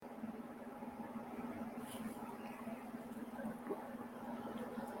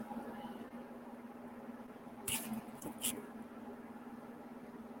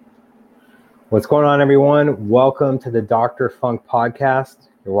What's going on, everyone? Welcome to the Dr. Funk podcast.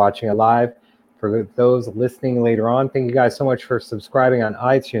 You're watching it live. For those listening later on, thank you guys so much for subscribing on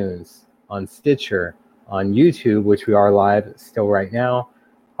iTunes, on Stitcher, on YouTube, which we are live still right now.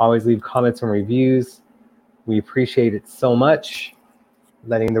 Always leave comments and reviews. We appreciate it so much.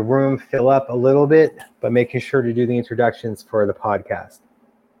 Letting the room fill up a little bit, but making sure to do the introductions for the podcast.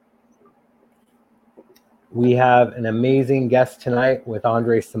 We have an amazing guest tonight with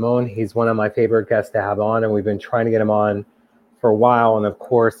Cymone. He's one of my favorite guests to have on, and we've been trying to get him on for a while. And of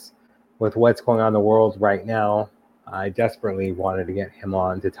course, with what's going on in the world right now, I desperately wanted to get him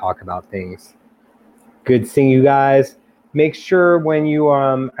on to talk about things. Good seeing you guys. Make sure when you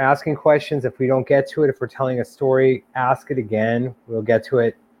are asking questions, if we don't get to it, if we're telling a story, ask it again. We'll get to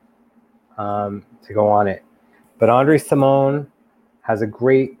it to go on it. But Cymone has a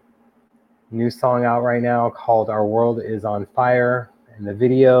great new song out right now called Our World Is on Fire, and the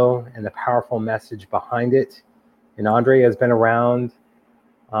video and the powerful message behind it. And Andre has been around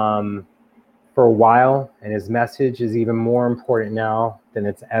for a while, and his message is even more important now than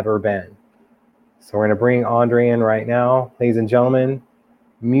it's ever been. So we're going to bring Andre in right now. Ladies and gentlemen,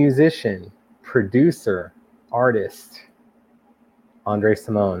 musician, producer, artist,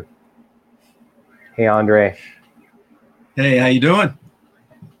 Cymone. Hey, Andre. Hey, how you doing?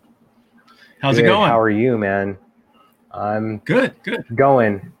 How's it going? How are you, man? I'm good.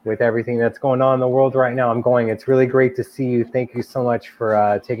 Going with everything that's going on in the world right now. I'm going. It's really great to see you. Thank you so much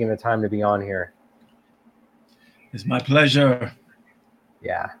for taking the time to be on here. It's my pleasure.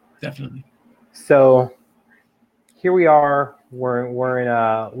 Yeah, definitely. So here we are. We're in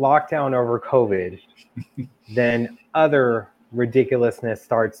a lockdown over COVID. Then other ridiculousness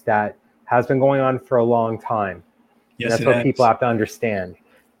starts that has been going on for a long time. Yes, and that's what people have to understand.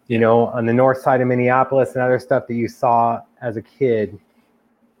 You know, on the north side of Minneapolis and other stuff that you saw as a kid,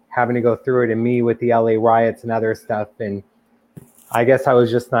 having to go through it, and me with the LA riots and other stuff. And I guess I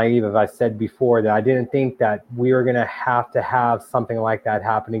was just naive if I said before that I didn't think that we were going to have something like that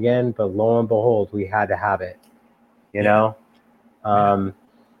happen again. But lo and behold, we had to have it, you know? And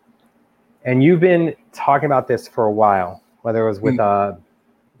you've been talking about this for a while, whether it was with,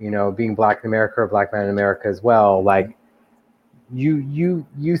 being Black in America or Black man in America as well. Like, you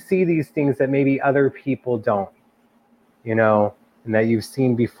see these things that maybe other people don't, and that you've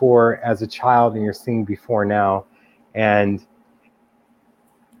seen before as a child and you're seeing before now. And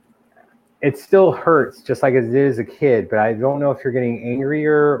it still hurts just like it did as a kid, but I don't know if you're getting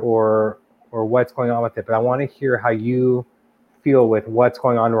angrier or what's going on with it. But I want to hear how you feel with what's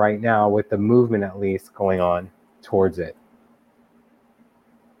going on right now, with the movement at least going on towards it.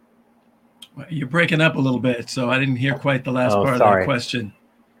 You're breaking up a little bit, so I didn't hear quite the last part of that question.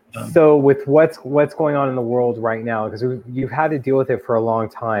 So with what's going on in the world right now, because you've had to deal with it for a long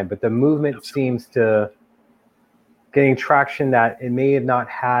time, but the movement seems to getting traction that it may have not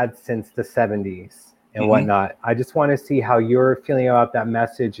had since the 70s and whatnot. I just want to see how you're feeling about that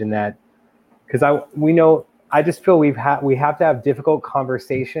message, and that, because I just feel we have to have difficult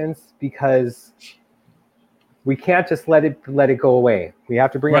conversations, because we can't just let it go away. We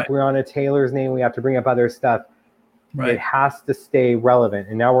have to bring up Breonna Taylor's name. We have to bring up other stuff. It has to stay relevant.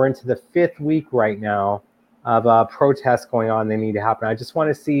 And now we're into the 5th week right now of protests going on. They need to happen. I just want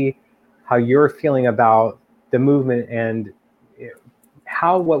to see how you're feeling about the movement and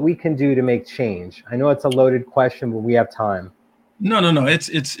what we can do to make change. I know it's a loaded question, but we have time. No.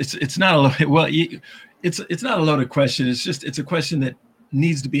 It's not a loaded. Well, it's not a loaded question. It's a question that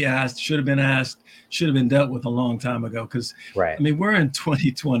needs to be asked, should have been asked, should have been dealt with a long time ago. Because I mean, we're in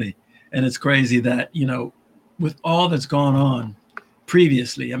 2020, and it's crazy that, with all that's gone on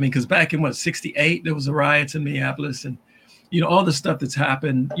previously, I mean, because back in 68, there was the riots in Minneapolis, and, all the stuff that's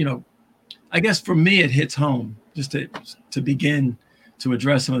happened, I guess for me, it hits home, just to begin to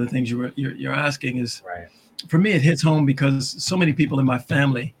address some of the things you're asking is, for me, it hits home because so many people in my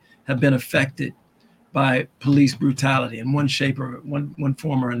family have been affected by police brutality in one shape or one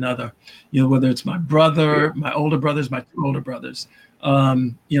form or another, whether it's my brother, my older brothers, my 2 older brothers,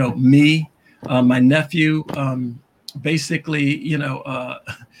 me, my nephew, basically,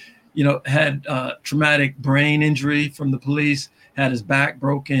 had traumatic brain injury from the police, had his back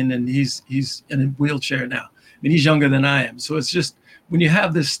broken, and he's in a wheelchair now. I mean, he's younger than I am. So it's just, when you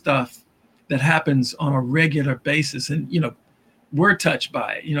have this stuff that happens on a regular basis, and, we're touched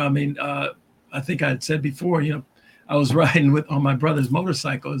by it, I think I had said before, I was riding on my brother's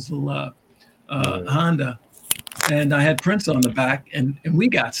motorcycle, his little Honda, and I had Prince on the back, and we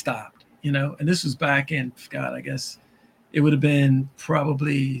got stopped, and this was back in, God, I guess it would have been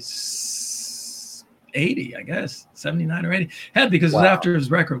probably 80, I guess, 79 or 80. Had because it was after his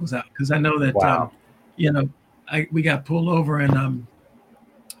record was out. Because I know that, you know, we got pulled over and,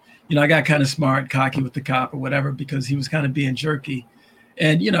 you know, I got kind of smart, cocky with the cop or whatever because he was kind of being jerky.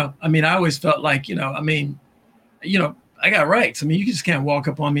 And, you know, I mean, I always felt like, you know, I mean, you know, I got rights. I mean, you just can't walk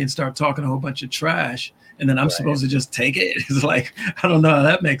up on me and start talking a whole bunch of trash and then I'm supposed to just take it. It's like, I don't know how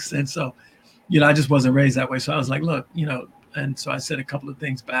that makes sense. So, you know, I just wasn't raised that way. So I was like, look, you know, and so I said a couple of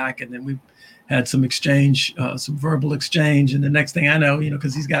things back and then we had some exchange, some verbal exchange. And the next thing I know, you know,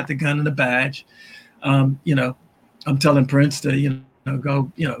 because he's got the gun and the badge, you know, I'm telling Prince to, you know,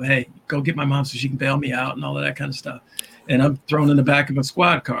 go, you know, hey, go get my mom so she can bail me out and all of that kind of stuff. And I'm thrown in the back of a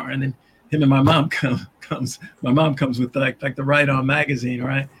squad car. And then him and my mom comes. My mom comes with like the Right On magazine,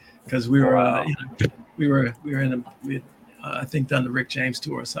 right? Because we were, you know, we were in we I think done the Rick James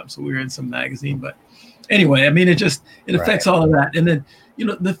tour or something. So we were in some magazine. But anyway, I mean, it affects all of that. And then, you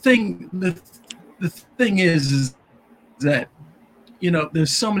know, the thing is that, you know,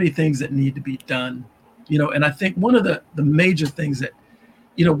 there's so many things that need to be done, you know, and I think one of the major things that,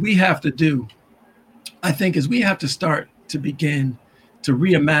 you know, we have to do, I think, is we have to start to begin to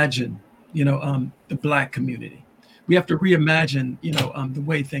reimagine, you know, the Black community. We have to reimagine, you know, the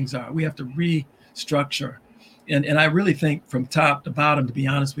way things are. We have to restructure. And I really think from top to bottom, to be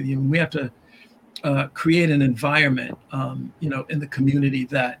honest with you, we have to create an environment, you know, in the community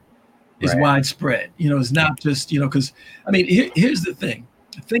that is widespread. You know, it's not just, you know, because, I mean, here's the thing.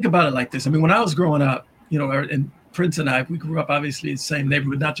 Think about it like this. I mean, when I was growing up, you know, and Prince and I, we grew up obviously in the same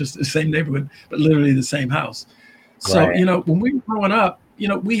neighborhood, not just the same neighborhood, but literally the same house. So, you know, when we were growing up, you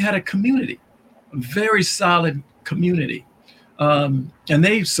know, we had a community, a very solid community. And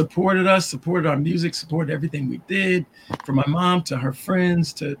they supported us, supported our music, supported everything we did, from my mom to her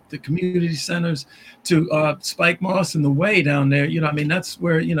friends, to the community centers, to Spike Moss and the Way down there. You know, I mean, that's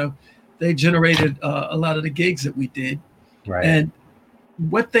where, you know, they generated a lot of the gigs that we did. And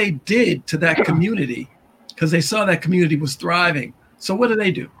what they did to that community, because they saw that community was thriving. So what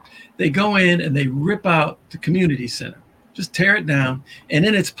do? They go in and they rip out the community center, just tear it down. And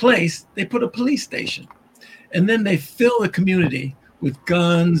in its place, they put a police station. And then they fill the community with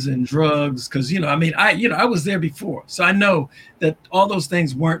guns and drugs. Because, you know, I mean, I was there before. So I know that all those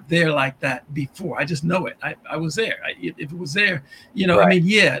things weren't there like that before. I just know it. I was there. If it was there, you know, I mean,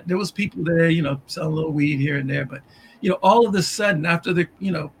 yeah, there was people there, you know, selling a little weed here and there. But, you know, all of a sudden, after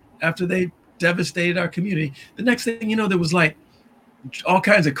they devastated our community, the next thing you know, there was like all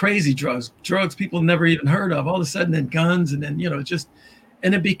kinds of crazy drugs people never even heard of. All of a sudden, then guns, and then, you know,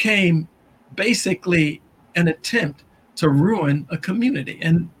 and it became basically an attempt to ruin a community.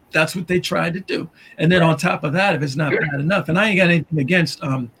 And that's what they tried to do. And then on top of that, if it's not bad enough, and I ain't got anything against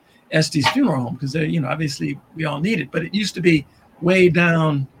Estee's funeral home, because, you know, obviously we all need it, but it used to be way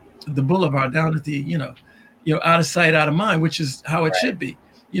down the boulevard, down at the, you know, out of sight, out of mind, which is how it should be,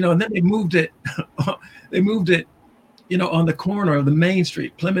 you know. And then they moved it, you know, on the corner of the main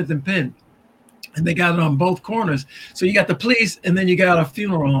street, Plymouth and Penn, and they got it on both corners. So you got the police, and then you got a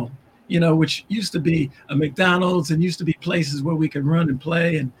funeral home, you know, which used to be a McDonald's and used to be places where we could run and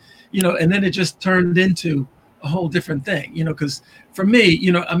play, and, you know, and then it just turned into a whole different thing, you know. Because for me,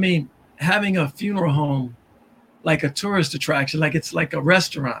 you know, I mean, having a funeral home like a tourist attraction, like it's like a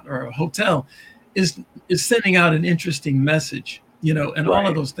restaurant or a hotel, is sending out an interesting message, you know, and all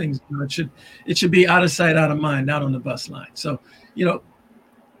of those things, you know, it should be out of sight, out of mind, not on the bus line. So, you know,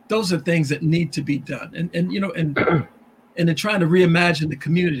 those are things that need to be done. And you know, and in trying to reimagine the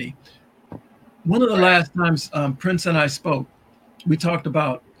community, one of the last times Prince and I spoke, we talked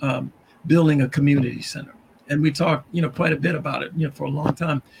about building a community center, and we talked, you know, quite a bit about it, you know, for a long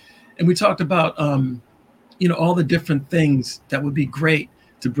time. And we talked about, you know, all the different things that would be great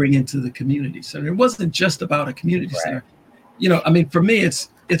to bring into the community center. It wasn't just about a community center. You know, I mean, for me, it's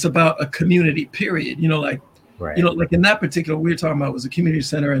about a community, period. You know, like, you know, like in that particular, we were talking about was a community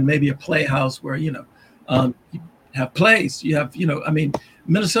center and maybe a playhouse where, you know, you have plays. You have, you know, I mean,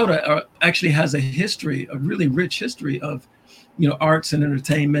 Minnesota actually has a history, a really rich history of, you know, arts and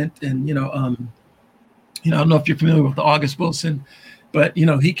entertainment. And, you know, I don't know if you're familiar with August Wilson, but, you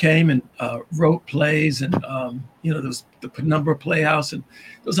know, he came and wrote plays, and, you know, there was the Penumbra Playhouse, and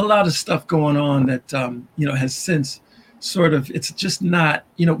there's a lot of stuff going on that, you know, has since sort of, it's just not,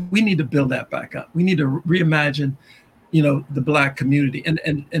 you know, we need to build that back up. We need to reimagine, you know, the Black community.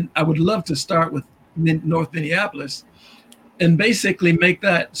 And I would love to start with North Minneapolis and basically make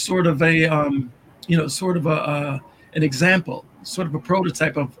that sort of a, you know, sort of an example, sort of a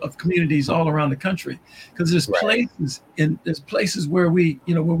prototype of communities all around the country. Because there's places where we,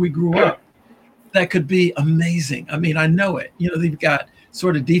 you know, where we grew up that could be amazing. I mean, I know it. You know, they've got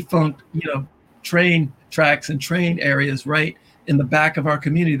sort of defunct, you know, train tracks and train areas right in the back of our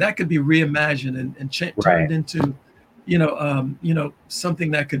community. That could be reimagined and turned into,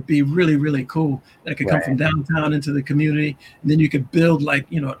 something that could be really, really cool. That could come from downtown into the community, and then you could build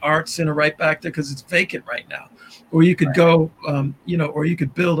an art center right back there because it's vacant right now. Or you could go, or you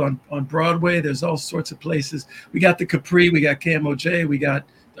could build on Broadway. There's all sorts of places. We got the Capri, we got KMOJ, we got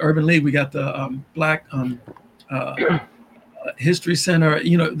the Urban League, we got the Black History Center.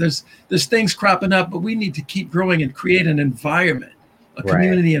 There's things cropping up, but we need to keep growing and create an environment, a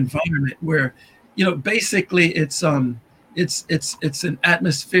community environment where, basically it's an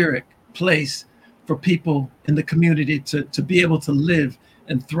atmospheric place for people in the community to be able to live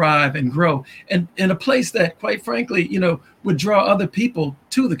and thrive and grow, and in a place that, quite frankly, would draw other people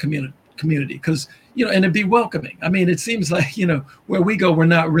to the community because, and it'd be welcoming. I mean, it seems like, where we go, we're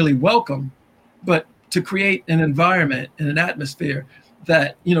not really welcome, but to create an environment and an atmosphere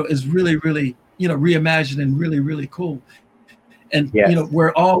that, is really, really, reimagined and really, really cool. And,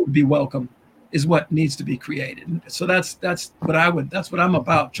 where all would be welcome is what needs to be created. And so that's what I'm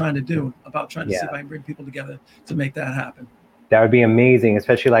about trying to do, to see if I can bring people together to make that happen. That would be amazing,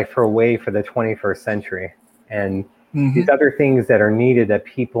 especially like for a way for the 21st century. And these other things that are needed that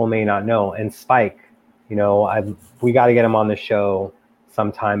people may not know. And Spike, we got to get him on the show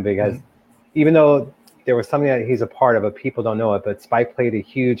sometime because even though there was something that he's a part of, but people don't know it, but Spike played a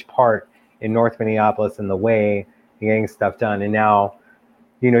huge part in North Minneapolis in the way and getting stuff done. And now,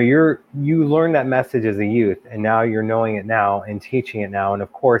 you learn that message as a youth, and now you're knowing it now and teaching it now. And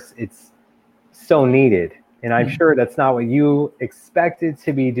of course, it's so needed. And I'm sure that's not what you expected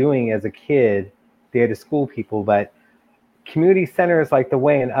to be doing as a kid, there to school people, but community centers like the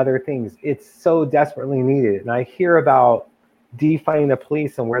Way and other things, it's so desperately needed. And I hear about defunding the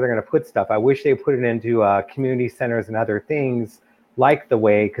police and where they're going to put stuff. I wish they put it into community centers and other things like the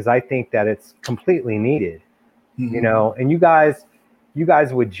Way, because I think that it's completely needed. And you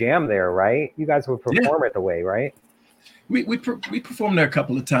guys would jam there, right? You guys would perform at the Way, right? We performed there a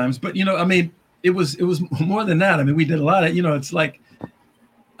couple of times, but it was more than that. I mean, we did a lot of, it's like,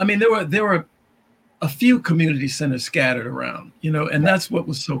 I mean, there were a few community centers scattered around, and that's what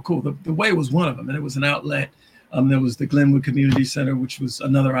was so cool. The Way was one of them, and it was an outlet. There was the Glenwood Community Center, which was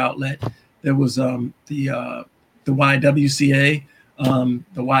another outlet. There was the YWCA, the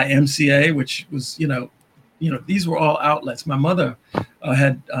YMCA, which was, these were all outlets. My mother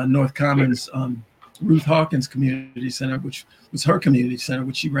had North Commons Ruth Hawkins Community Center, which was her community center,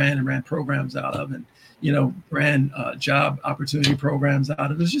 which she ran programs out of, and ran job opportunity programs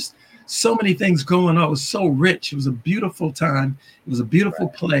out of. There's just so many things going on. It was so rich. It was a beautiful time. It was a beautiful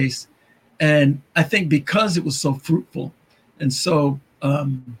place, and I think because it was so fruitful and so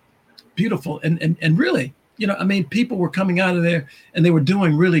beautiful, and really, I mean, people were coming out of there and they were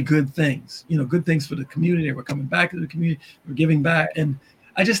doing really good things. Good things for the community. They were coming back to the community. They were giving back, and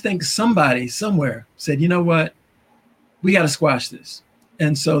I just think somebody somewhere said, you know what, we got to squash this.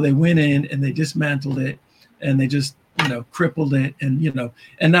 And so they went in and they dismantled it, and they just, crippled it, and,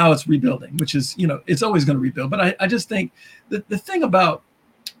 and now it's rebuilding, which is, it's always going to rebuild. But I just think that the thing about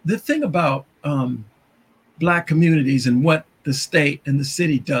Black communities and what the state and the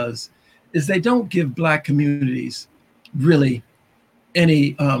city does is they don't give Black communities really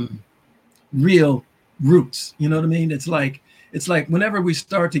any real roots. You know what I mean? It's like whenever we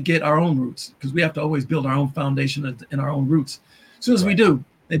start to get our own roots, because we have to always build our own foundation and our own roots. As soon as we do,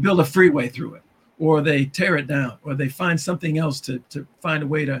 they build a freeway through it, or they tear it down, or they find something else to find a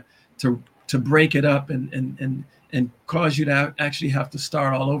way to break it up and cause you to actually have to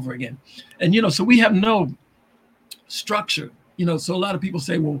start all over again. And, so we have no structure, so a lot of people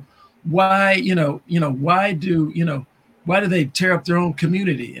say, well, why do they tear up their own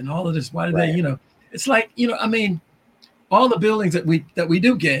community and all of this? Why do they, it's like, I mean, all the buildings that we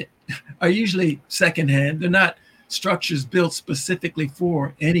do get are usually secondhand. They're not structures built specifically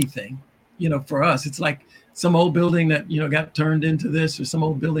for anything, for us. It's like some old building that, got turned into this, or some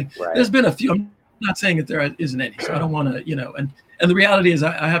old building. There's been a few. I'm not saying that there isn't any, so I don't want to, and the reality is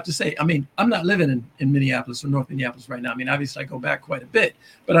I have to say, I mean, I'm not living in Minneapolis or North Minneapolis right now. I mean, obviously I go back quite a bit,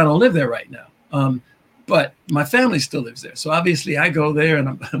 but I don't live there right now. But my family still lives there. So obviously I go there, and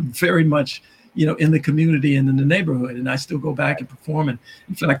I'm very much, in the community and in the neighborhood, and I still go back and perform. And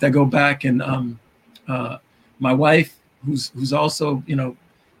in fact, I go back, and my wife, who's also,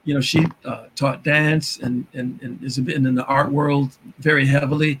 she taught dance and has been in the art world very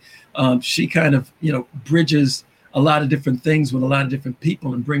heavily. She kind of, bridges a lot of different things with a lot of different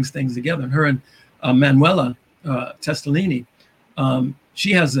people and brings things together. And her and Manuela Testolini,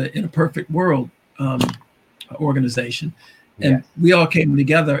 she has In a Perfect World organization. And yes. we all came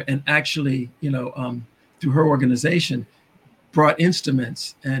together and actually, through her organization, brought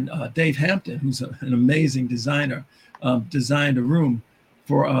instruments. And Dave Hampton, who's an amazing designer, designed a room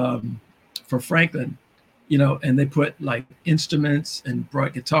for Franklin, and they put like instruments and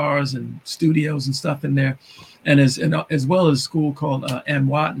brought guitars and studios and stuff in there. And as well as a school called Ann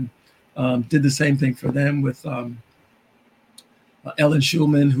Watton did the same thing for them with Ellen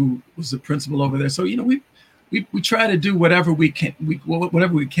Schulman, who was the principal over there. So, we try to do whatever we can,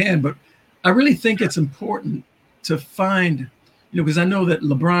 but I really think it's important to find, because I know that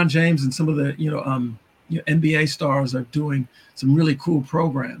LeBron James and some of the, NBA stars are doing some really cool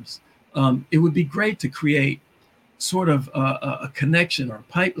programs. It would be great to create sort of a connection or a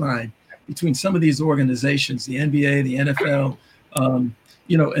pipeline between some of these organizations, the NBA, the NFL,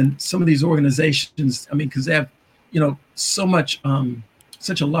 and some of these organizations. I mean, because they have, so much,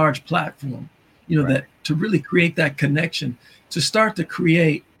 such a large platform, Right. that to really create that connection, to start to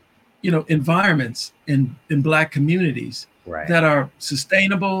create, environments in Black communities Right. that are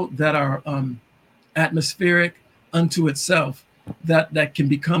sustainable, that are atmospheric unto itself, that can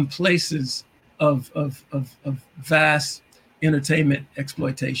become places of vast entertainment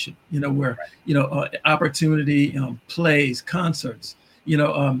exploitation, where, opportunity, plays, concerts,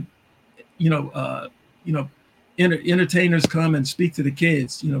 entertainers come and speak to the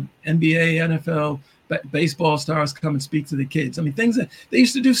kids, NBA, NFL, baseball stars come and speak to the kids. I mean, things that they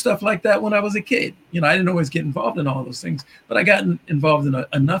used to do stuff like that when I was a kid. I didn't always get involved in all those things, but I got involved in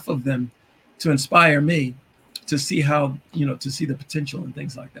enough of them to inspire me to see how, to see the potential and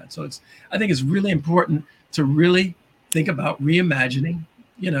things like that. So I think it's really important to really think about reimagining,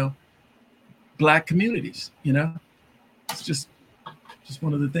 Black communities. It's just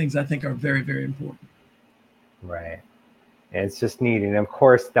one of the things I think are very, very important. Right. And it's just neat. And of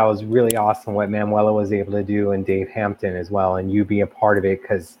course, that was really awesome what Manuela was able to do, and Dave Hampton as well, and you being a part of it,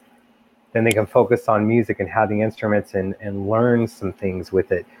 because then they can focus on music and have the instruments and learn some things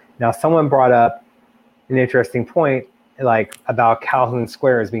with it. Now, someone brought up an interesting point, like about Calhoun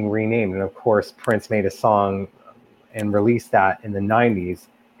Square is being renamed. And of course, Prince made a song and released that in the 90s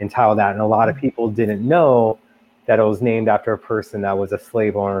entitled that. And a lot of people didn't know that it was named after a person that was a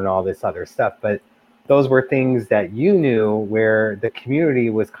slave owner and all this other stuff. But those were things that you knew, where the community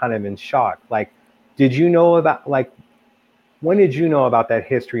was kind of in shock. Like, did you know about, like, when did you know about that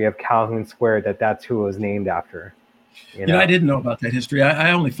history of Calhoun Square, that's who it was named after? I didn't know about that history.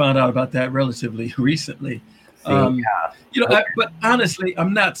 I only found out about that relatively recently. But honestly,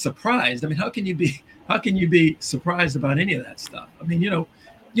 I'm not surprised. I mean, how can you be surprised about any of that stuff? I mean,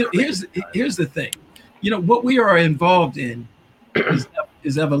 here's the thing. What we are involved in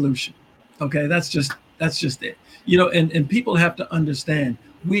is evolution. Okay, that's just it. And people have to understand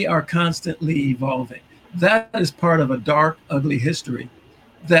we are constantly evolving. That is part of a dark, ugly history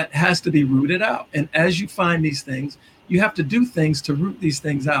that has to be rooted out. And as you find these things, you have to do things to root these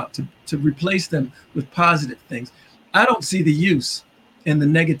things out, to replace them with positive things. I don't see the use in the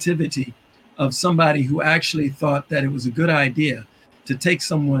negativity of somebody who actually thought that it was a good idea to take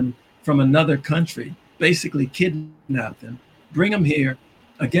someone from another country, basically kidnap them, bring them here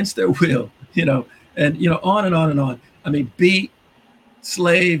against their will, and on and on and on. I mean, beat,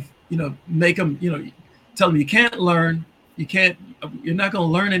 slave, make them, tell them you can't learn, you're not going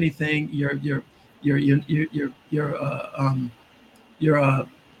to learn anything. You're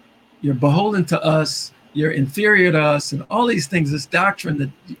beholden to us. You're inferior to us, and all these things. This doctrine that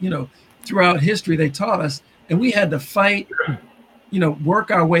throughout history they taught us, and we had to fight,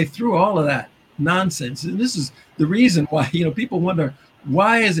 work our way through all of that nonsense. And this is the reason why people wonder,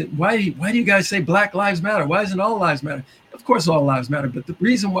 why do you guys say Black Lives Matter? Why isn't all lives matter? Of course, all lives matter, but the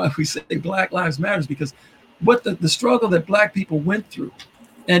reason why we say Black Lives Matter is because what the struggle that Black people went through,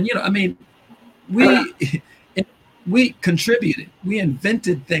 and we contributed, we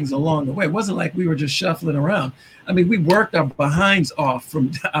invented things along the way. It wasn't like we were just shuffling around. I mean, we worked our behinds off from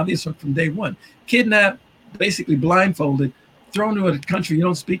day one. Kidnapped, basically blindfolded, thrown to a country you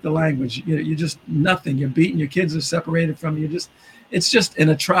don't speak the language. You're just nothing. You're beaten. Your kids are separated from you. It's just an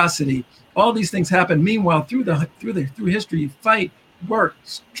atrocity. All these things happen. Meanwhile, through history, you fight, work,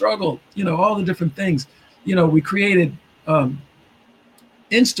 struggle. All the different things. We created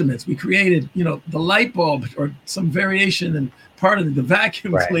instruments. We created, the light bulb or some variation and part of the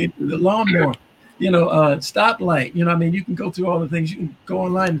vacuum cleaner, the lawnmower, stoplight. You can go through all the things. You can go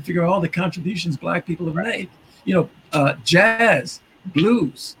online and figure out all the contributions Black people have made. Jazz,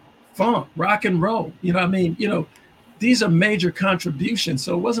 blues, funk, rock and roll. These are major contributions.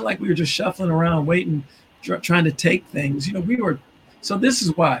 So it wasn't like we were just shuffling around, waiting, trying to take things. We were So this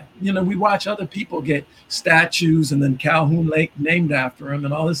is why, we watch other people get statues and then Calhoun Lake named after them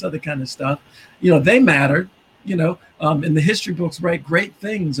and all this other kind of stuff. They mattered, in the history books write great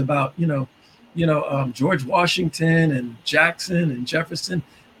things about, George Washington and Jackson and Jefferson.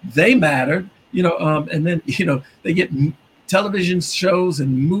 They mattered, and then, they get television shows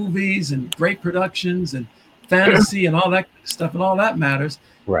and movies and great productions and fantasy and all that stuff, and all that matters.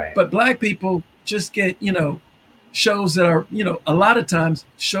 Right. But Black people just get, shows that are, a lot of times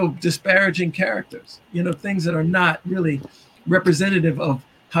show disparaging characters, things that are not really representative of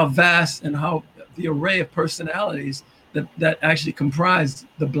how vast and how the array of personalities that actually comprise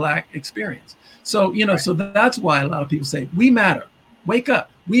the Black experience. So, right. So that's why a lot of people say, we matter, wake up,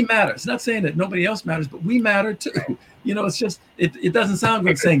 we matter. It's not saying that nobody else matters, but we matter too. It's just, it doesn't sound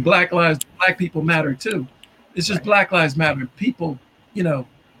good saying Black people matter too. It's just right. Black lives matter. People,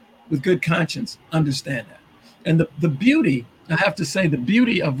 with good conscience understand that. And the beauty, I have to say, the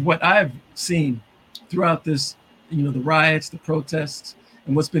beauty of what I've seen throughout this, the riots, the protests,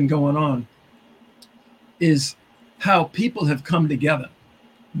 and what's been going on is how people have come together.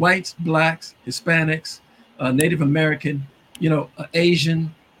 Whites, Blacks, Hispanics, Native American,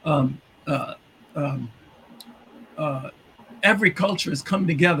 Asian, every culture has come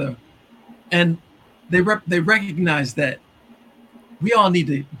together, and they recognize that we all need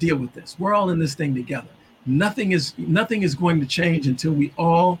to deal with this. We're all in this thing together. Nothing is going to change until we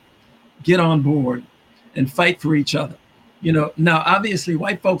all get on board and fight for each other. Now obviously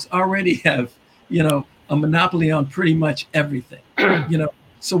white folks already have, a monopoly on pretty much everything.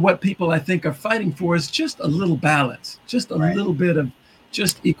 So what people I think are fighting for is just a little balance, just a right. little bit of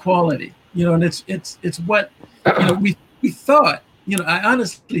just equality. And it's what we thought. I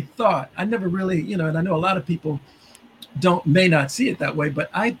honestly thought, I never really, and I know a lot of people may not see it that way, but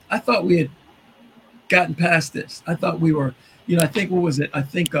I thought we had gotten past this. I thought we were, I think, what was it? I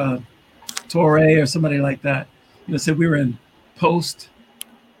think Torre or somebody like that, said we were in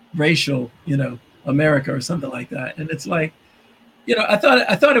post-racial, America or something like that. And it's like, I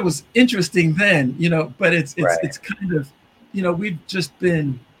thought it was interesting then, but it's right. it's kind of, we've just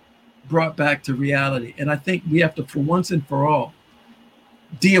been brought back to reality. And I think we have to, for once and for all,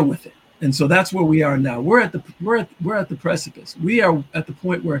 deal with it. And so that's where we are now. We're at the precipice. We are at the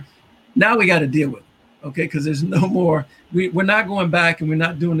point where now we got to deal with it. Okay, because there's no more. We're not going back, and we're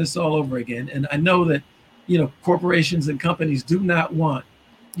not doing this all over again. And I know that, corporations and companies do not want,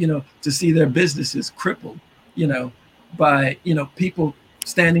 to see their businesses crippled, by people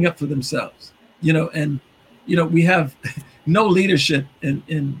standing up for themselves. And we have no leadership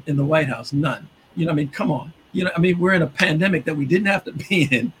in the White House, none. Come on. We're in a pandemic that we didn't have to be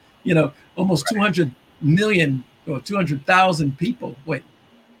in. Almost right. 200 million or 200,000 people. Wait.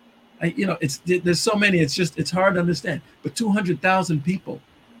 There's so many. It's hard to understand. But 200,000 people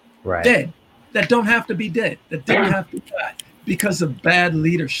right. dead that don't have to be dead, that didn't have to die because of bad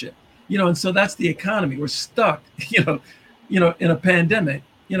leadership. And so that's the economy. We're stuck, in a pandemic,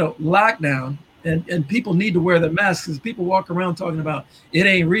 lockdown, and people need to wear their masks because people walk around talking about it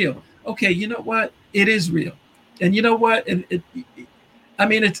ain't real. Okay, you know what? It is real, and you know what? And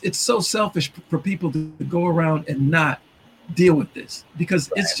it's so selfish for people to go around and not deal with this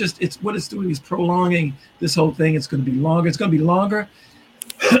because right. it's what it's doing is prolonging this whole thing. It's going to be longer. It's going to be longer.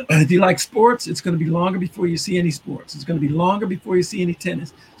 If you like sports, it's going to be longer before you see any sports. It's going to be longer before you see any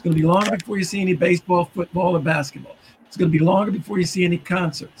tennis. It's going to be longer before you see any baseball, football, or basketball. It's going to be longer before you see any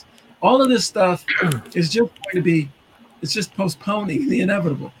concerts. All of this stuff is just going to be, it's just postponing the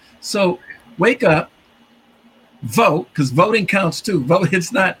inevitable. So wake up, vote, because voting counts too. Vote.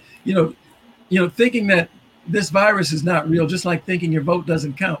 It's not, thinking that this virus is not real, just like thinking your vote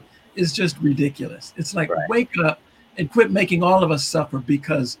doesn't count, is just ridiculous. It's like, right. Wake up and quit making all of us suffer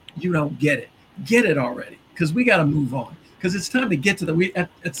because you don't get it. Get it already, because we got to move on. Because it's time to get to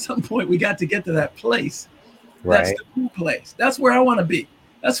at some point, we got to get to that place. Right. That's the cool place. That's where I want to be.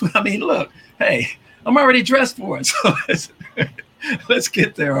 That's what look, hey, I'm already dressed for it. So let's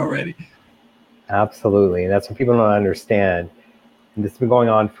get there already. Absolutely. And that's what people don't understand. And this has been going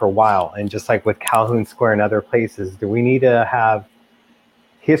on for a while. And just like with Calhoun Square and other places, do we need to have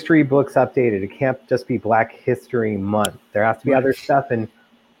history books updated? It can't just be Black History Month. There has to be right. other stuff. And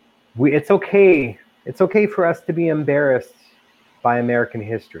it's okay. It's okay for us to be embarrassed by American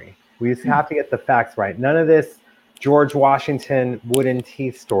history. We just have to get the facts right. None of this George Washington wooden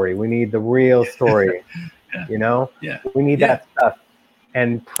teeth story. We need the real story. Yeah. We need that stuff.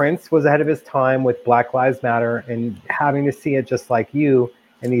 And Prince was ahead of his time with Black Lives Matter and having to see it just like you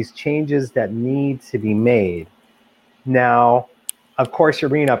and these changes that need to be made. Now, of course, you're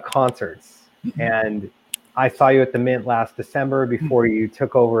bringing up concerts. Mm-hmm. And I saw you at the Mint last December before you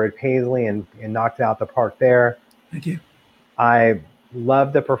took over at Paisley and knocked it out the park there. Thank you. I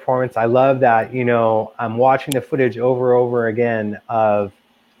love the performance. I love that, you know, I'm watching the footage over again of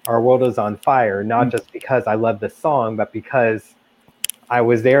Our World Is on Fire, not just because I love the song, but because I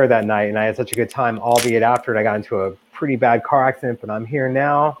was there that night and I had such a good time, albeit after I got into a pretty bad car accident, but I'm here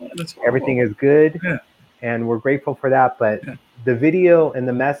now. Everything is good. Yeah. And we're grateful for that. But the video and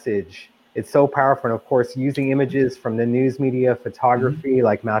the message, it's so powerful. And of course, using images from the news media, photography,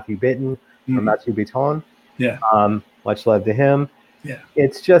 like Matthew Bitton or Matthew Bitton. Yeah. Much love to him. Yeah.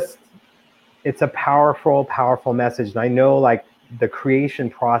 It's a powerful, powerful message. And I know like the creation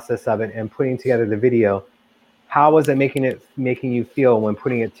process of it and putting together the video, how was it making you feel when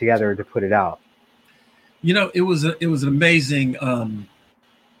putting it together to put it out? You know, it was an amazing,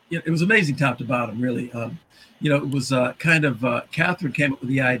 it was amazing top to bottom, really. You know, it was Catherine came up with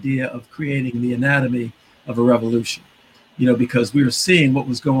the idea of creating the anatomy of a revolution, you know, because we were seeing what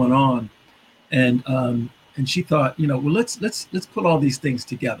was going on, and she thought, you know, well, let's put all these things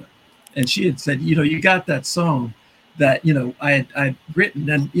together. And she had said, you know, you got that song that, you know, I'd written,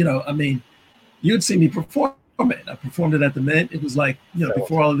 and, you know, I mean, you'd see me perform it. I performed it at the Mint. It was like, you know,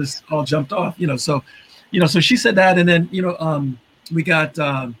 before all of this all jumped off, you know, so she said that, and then, you know, we got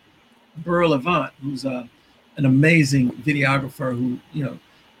Burl Levant, who's an amazing videographer who,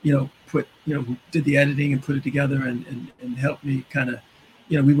 who did the editing and put it together and helped me kind of,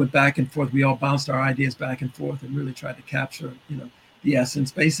 you know, we went back and forth. We all bounced our ideas back and forth and really tried to capture, you know, the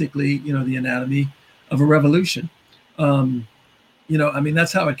essence, basically, you know, the anatomy of a revolution. You know, I mean,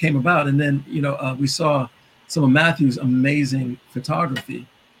 that's how it came about. And then, you know, we saw some of Matthew's amazing photography,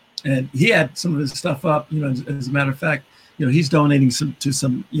 and he had some of his stuff up, you know, as a matter of fact, you know, he's donating to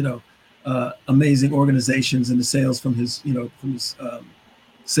some, you know, amazing organizations, and the sales from his, you know,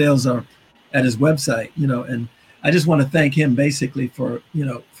 sales are at his website, you know, and I just want to thank him basically for, you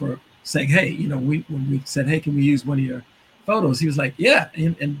know, for saying, hey, you know, when we said, hey, can we use one of your photos? He was like, yeah.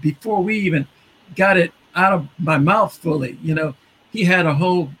 And before we even got it out of my mouth fully, you know, he had a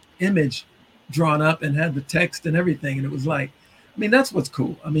whole image drawn up and had the text and everything. And it was like, I mean, that's what's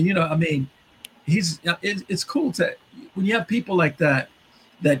cool. I mean, you know, I mean, it's cool to, when you have people like that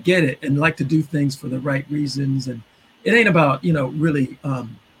get it and like to do things for the right reasons. And it ain't about, you know, really,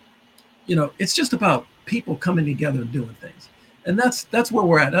 you know, it's just about people coming together and doing things. And that's where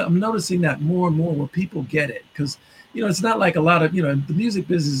we're at. I'm noticing that more and more where people get it, because, you know, it's not like a lot of, you know, the music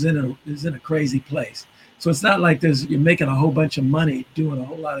business is in a crazy place. So it's not like you're making a whole bunch of money doing a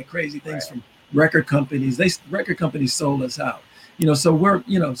whole lot of crazy things from record companies. Record companies sold us out, you know, so we're,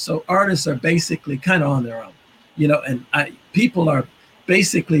 you know, so artists are basically kind of on their own, you know, and people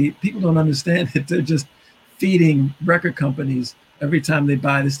don't understand that they're just feeding record companies every time they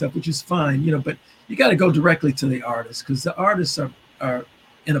buy this stuff, which is fine, you know, but you got to go directly to the artists, because the artists are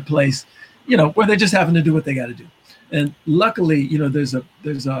in a place, you know, where they're just having to do what they got to do. And luckily, you know, there's a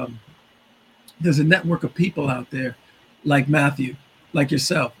network of people out there like Matthew, like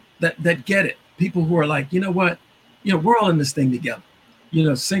yourself, that get it. People who are like, you know what, you know, we're all in this thing together, you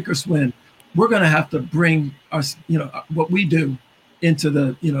know, sink or swim. We're going to have to bring our, you know, what we do into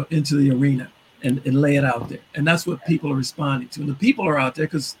the arena and lay it out there. And that's what people are responding to. And the people are out there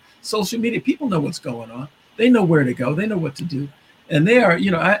because social media, people know what's going on. They know where to go. They know what to do. And they are, you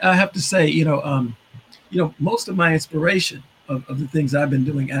know, I have to say, you know, most of my inspiration of the things I've been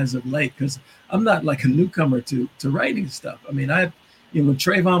doing as of late, because I'm not like a newcomer to writing stuff. I mean, you know, when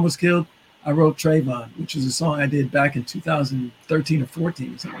Trayvon was killed, I wrote Trayvon, which is a song I did back in 2013 or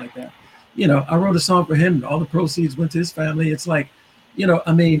 14 or something like that. You know, I wrote a song for him. All the proceeds went to his family. It's like, you know,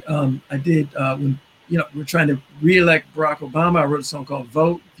 I mean, I did when, you know, we're trying to reelect Barack Obama. I wrote a song called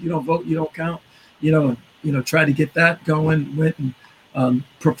Vote. If you don't vote, you don't count. You know, try to get that going. Went and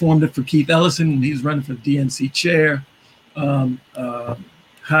performed it for Keith Ellison when he was running for the DNC chair.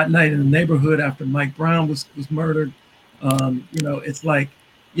 Hot Night in the Neighborhood after Mike Brown was murdered. You know, it's like,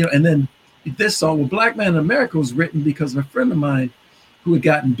 you know, and then this song, well, Black Man in America, was written because of a friend of mine who had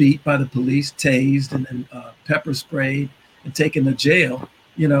gotten beat by the police, tased, and then pepper sprayed and taken to jail,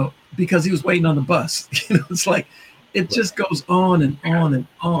 you know, because he was waiting on the bus. You know, it's like, it just goes on and on and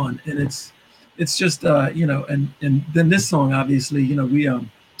on. And it's just, you know, and then this song, obviously, you know, we,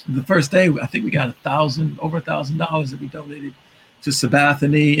 the first day, I think we got over $1,000 that we donated to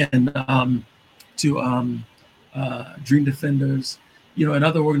Sabathani and to Dream Defenders, you know, and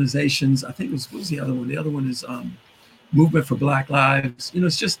other organizations. I think what was the other one? The other one is Movement for Black Lives. You know,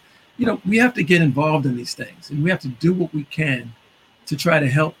 it's just, you know, we have to get involved in these things, and we have to do what we can to try to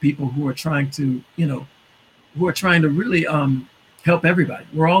help people who are trying to, you know, really help everybody.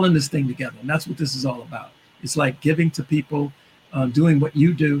 We're all in this thing together, and that's what this is all about. It's like giving to people, doing what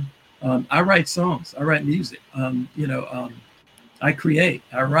you do. I write songs, I write music. I create,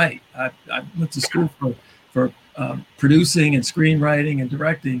 I write. I went to school for producing and screenwriting and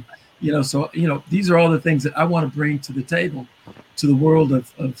directing. So these are all the things that I want to bring to the table, to the world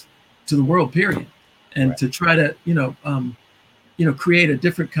to the world, period, and to try to create a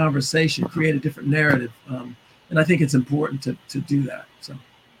different conversation, create a different narrative, and I think it's important to do that. So,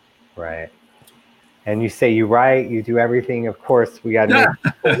 right. And you say you write, you do everything. Of course, we got to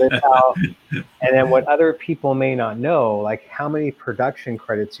make this out. And then what other people may not know, like how many production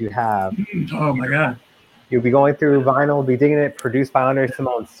credits you have. Oh my God. You'll be going through vinyl, be digging it, produced by Andre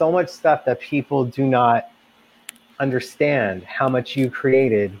Cymone. So much stuff that people do not understand how much you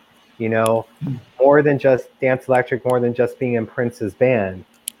created, more than just Dance Electric, more than just being in Prince's band,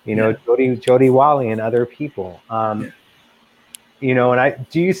 Jody Wally and other people. And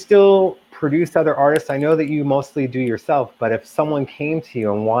do you still produce other artists? I know that you mostly do yourself, but if someone came to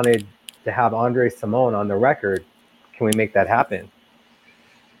you and wanted to have Andre Cymone on the record, can we make that happen?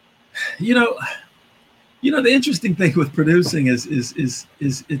 The interesting thing with producing is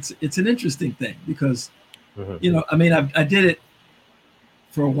it's an interesting thing because, I did it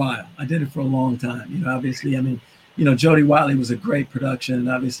for a while. I did it for a long time. Obviously, Jody Watley was a great production, and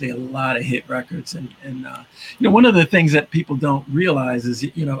obviously a lot of hit records. And one of the things that people don't realize is,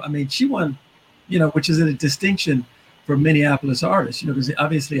 she won, which is a distinction for Minneapolis artists, because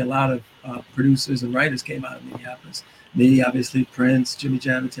obviously a lot of producers and writers came out of Minneapolis. Me, obviously, Prince, Jimmy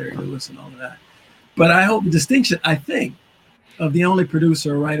Jam, and Terry Lewis, and all of that. But I hope the distinction, I think, of the only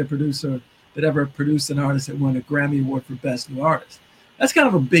producer or writer-producer that ever produced an artist that won a Grammy Award for Best New Artist. That's kind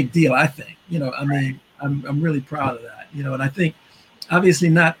of a big deal, I think. I'm really proud of that. And I think, obviously,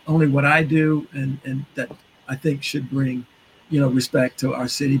 not only what I do and that I think should bring, respect to our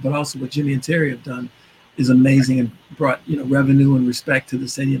city, but also what Jimmy and Terry have done is amazing and brought, revenue and respect to the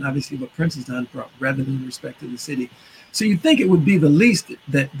city. And obviously what Prince has done brought revenue and respect to the city. So you'd think it would be the least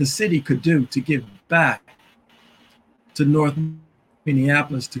that the city could do to give back to North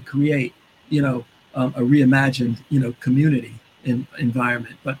Minneapolis to create, a reimagined, community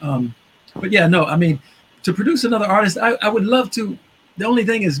environment. But yeah, no, to produce another artist, I would love to. The only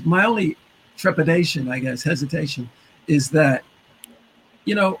thing is, my only trepidation, I guess, hesitation, is that,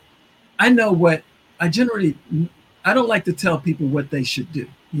 I know what I don't like to tell people what they should do.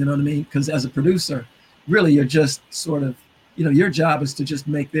 You know what I mean? Because as a producer, really, you're just sort of, your job is to just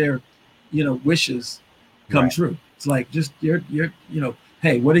make their, wishes come true. It's like, just you're,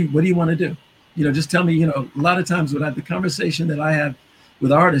 hey, what do you want to do? Just tell me. A lot of times when the conversation that I have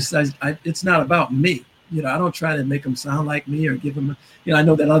with artists, it's not about me. I don't try to make them sound like me or give them, I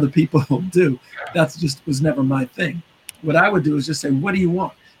know that other people do. That's just was never my thing. What I would do is just say, what do you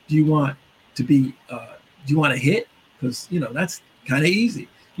want? Do you want to be, do you want to hit? Because, that's kind of easy,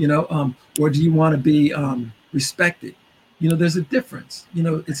 or do you want to be respected? There's a difference,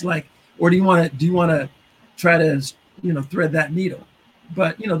 it's like, or do you want to try to, thread that needle?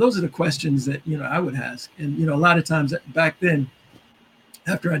 But, those are the questions that, I would ask. And, a lot of times back then,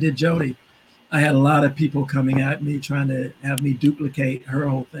 after I did Jody, I had a lot of people coming at me trying to have me duplicate her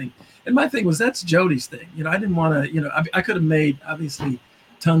whole thing. And my thing was, that's Jody's thing. I didn't want to, I could have made, obviously,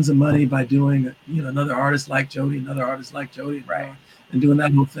 tons of money by doing, another artist like Jody, right, and doing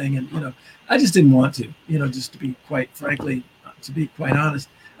that whole thing. And, I just didn't want to, just to be quite honest,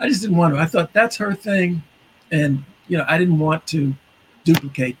 I just didn't want to. I thought that's her thing. And, I didn't want to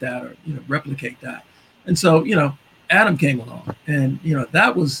duplicate that or, replicate that. And so, Adam came along, and,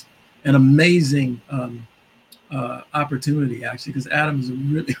 that was an amazing opportunity, actually, because Adam is a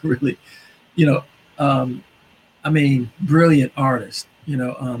really, really, brilliant artist.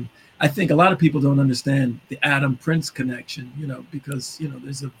 I think a lot of people don't understand the Adam Prince connection, because,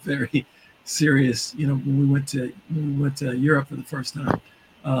 there's a very serious, when we went to Europe for the first time,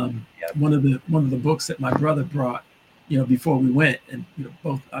 one of the books that my brother brought, before we went, and,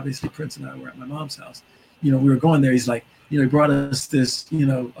 both obviously Prince and I were at my mom's house, we were going there. He's like, he brought us this,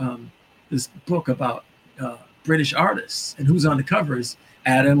 this book about British artists, and who's on the cover is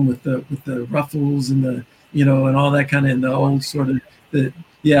Adam with the ruffles and the, and all that kind of, and the old sort of the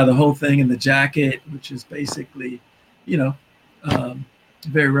whole thing, and the jacket, which is basically,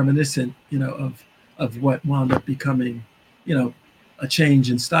 very reminiscent, of what wound up becoming, a change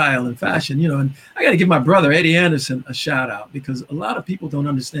in style and fashion, and I got to give my brother Eddie Anderson a shout out, because a lot of people don't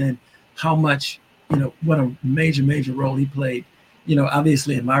understand how much, what a major role he played,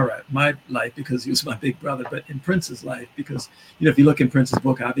 obviously in my life, because he was my big brother, but in Prince's life, because, if you look in Prince's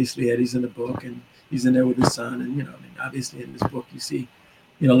book, obviously Eddie's in the book and he's in there with his son. And, obviously in this book, you see,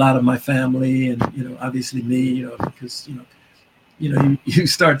 you know, a lot of my family and, you know, obviously me, you know, because, you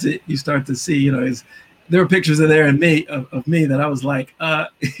start to see, you know, there were pictures of there and me of me that I was like,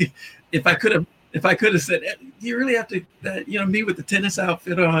 if I could have said, you really have to, you know, me with the tennis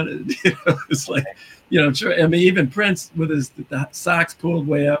outfit on, and, you know, it's like, you know, sure. I mean, even Prince with the socks pulled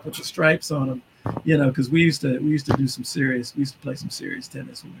way up with the stripes on them, you know, because we used to play some serious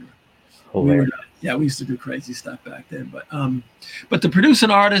tennis when we were we used to do crazy stuff back then. But to produce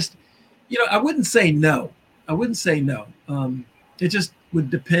an artist, you know, I wouldn't say no. It just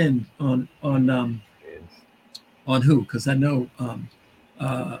would depend on who, because I know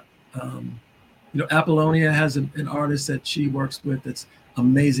you know, Apollonia has an artist that she works with that's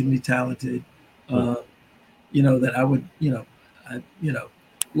amazingly talented. You know, that I would, you know,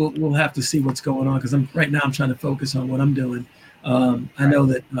 we'll have to see what's going on, because I'm trying to focus on what I'm doing. I know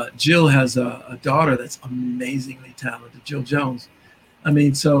that Jill has a daughter that's amazingly talented, Jill Jones. I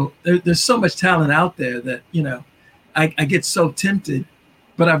mean, so there's so much talent out there that, you know, I get so tempted,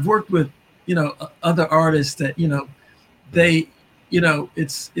 but I've worked with, you know, other artists that, you know, they, you know,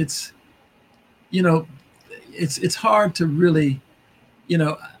 it's you know, it's hard to really, you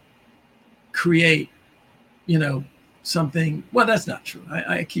know, create, you know, something. Well, that's not true.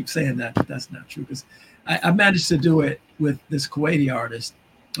 I keep saying that, but that's not true, because I managed to do it with this Kuwaiti artist,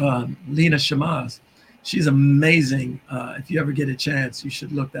 Lena Shamaz. She's amazing. If you ever get a chance, you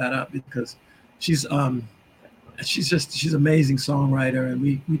should look that up, because she's amazing songwriter, and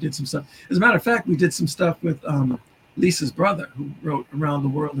we did some stuff. As a matter of fact, we did some stuff with Lisa's brother, who wrote Around the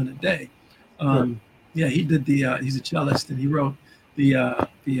World in a Day. Yeah, he did he's a cellist, and he wrote the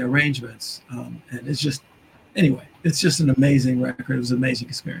arrangements. And it's just, anyway, it's just an amazing record. It was an amazing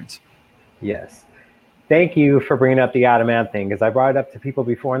experience. Yes. Thank you for bringing up the Adam Ant thing, because I brought it up to people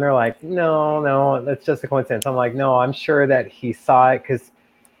before and they're like, no, that's just a coincidence. I'm like, no, I'm sure that he saw it, because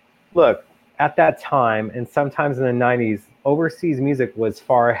look, at that time, and sometimes in the 90s, overseas music was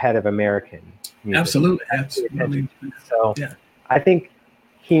far ahead of American music. Absolutely. So yeah. I think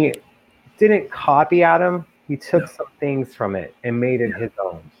he didn't copy Adam. He took some things from it and made it his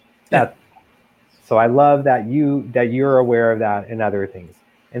own. So I love that you're aware of that and other things.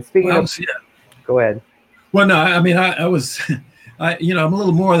 And speaking of, go ahead. Well, no, I mean, I was, you know, I'm a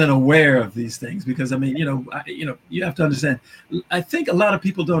little more than aware of these things, because I mean, you know, you have to understand. I think a lot of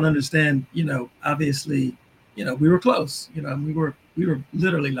people don't understand. You know, obviously, you know, we were close. You know, we were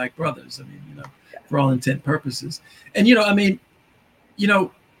literally like brothers. I mean, you know, for all intent and purposes. And you know, I mean, you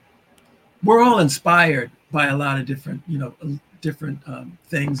know, we're all inspired by a lot of different, you know,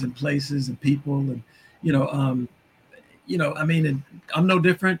 things and places and people, and you know, I mean, and I'm no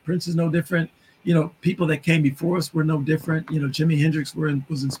different. Prince is no different. You know, people that came before us were no different. You know, Jimi Hendrix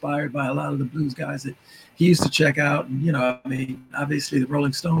was inspired by a lot of the blues guys that he used to check out. And, you know, I mean, obviously the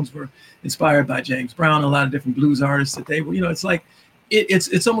Rolling Stones were inspired by James Brown, a lot of different blues artists that they were, you know, it's like,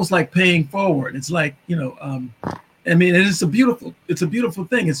 it's almost like paying forward. It's like, you know, I mean, it's a beautiful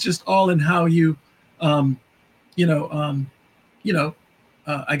thing. It's just all in how you, I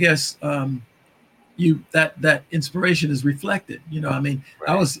guess, that inspiration is reflected. You know, I mean, right.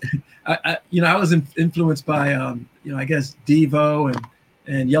 I was influenced by, I guess Devo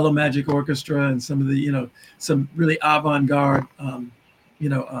and Yellow Magic Orchestra and some of the, you know, some really avant-garde,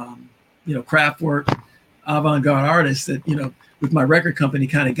 Kraftwerk, avant-garde artists that, you know, with my record company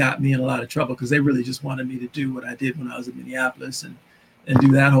kind of got me in a lot of trouble, because they really just wanted me to do what I did when I was in Minneapolis and do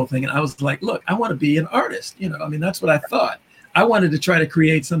that whole thing. And I was like, look, I want to be an artist. You know, I mean, that's what I thought. I wanted to try to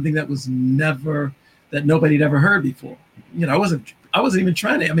create something that that nobody had ever heard before. You know, I wasn't even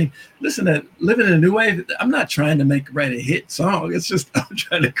trying to, I mean, listen to Living in a New Wave. I'm not trying to write a hit song. It's just, I'm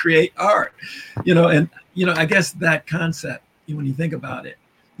trying to create art, you know, and, you know, I guess that concept, when you think about it,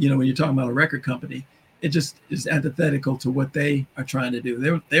 you know, when you're talking about a record company, it just is antithetical to what they are trying to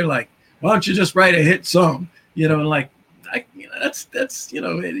do. They're like, why don't you just write a hit song? You know, and like, that's, you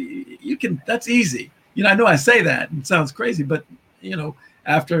know, you can, that's easy. You know, I know I say that and it sounds crazy, but, you know,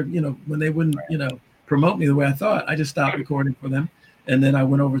 after, you know, when they wouldn't, you know, promote me the way I thought, I just stopped recording for them. And then I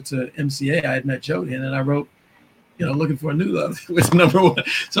went over to MCA. I had met Jody, and then I wrote, you know, Looking for a New Love was #1.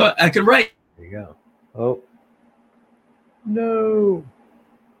 So I could write. There you go. Oh, no.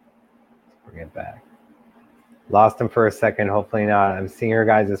 Let's bring it back. Lost him for a second. Hopefully not. I'm seeing your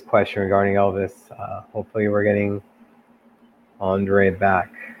guys' question regarding Elvis. Hopefully we're getting Andre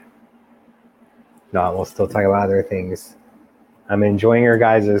back. No, we'll still talk about other things. I'm enjoying your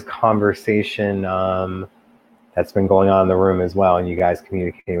guys' conversation that's been going on in the room as well, and you guys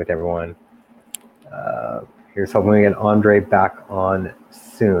communicating with everyone. Here's hoping we get Andre back on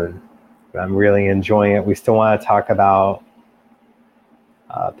soon. I'm really enjoying it. We still want to talk about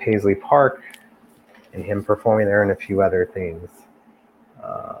Paisley Park and him performing there and a few other things.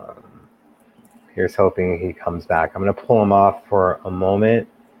 Here's hoping he comes back. I'm going to pull him off for a moment,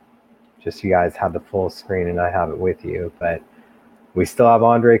 just so you guys have the full screen and I have it with you. But we still have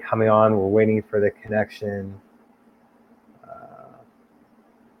Andre coming on. We're waiting for the connection.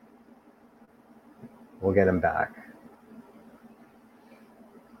 We'll get him back.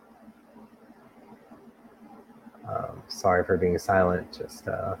 Sorry for being silent. Just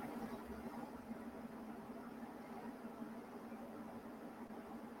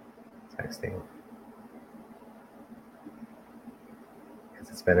texting. Because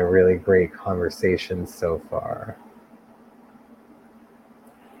it's been a really great conversation so far.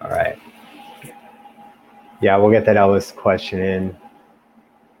 All right. Yeah, we'll get that Elvis question in.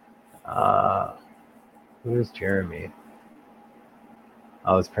 Who's Jeremy?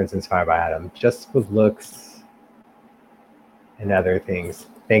 Oh, it's Prince inspired by Adam. Just with looks and other things.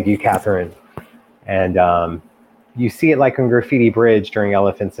 Thank you, Catherine. And you see it like on Graffiti Bridge during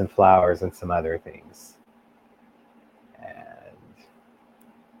Elephants and Flowers and some other things. And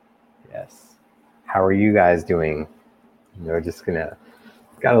yes. How are you guys doing? We're just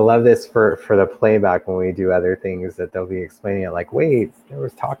gotta love this for the playback when we do other things that they'll be explaining it like, wait, there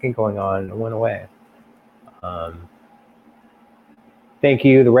was talking going on and it went away. Thank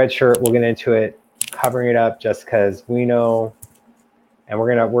you. The red shirt, we'll get into it, covering it up just because we know, and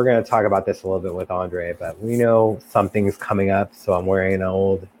we're gonna talk about this a little bit with Andre, but we know something's coming up. So I'm wearing an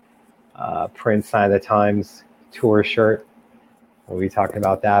old Prince Sign of the Times tour shirt. We'll be talking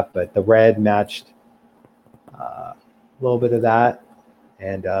about that, but the red matched a little bit of that,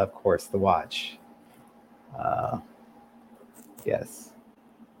 and of course the watch. Yes.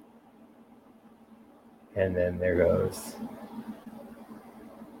 And then there goes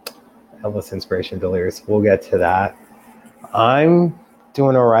Elvis Inspiration Delirious. We'll get to that. I'm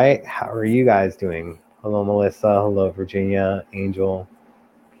doing all right. How are you guys doing? Hello, Melissa. Hello, Virginia, Angel,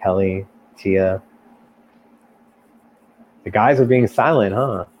 Kelly, Tia. The guys are being silent,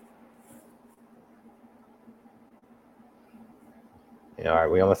 huh? All right,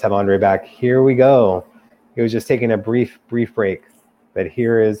 we almost have Andre back. Here we go. He was just taking a brief break, but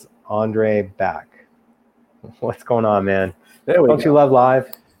here is Andre back. What's going on, man? Don't you love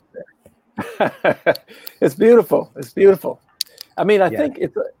live? It's beautiful. It's beautiful. I mean, I think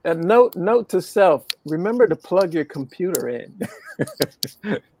it's a note to self. Remember to plug your computer in.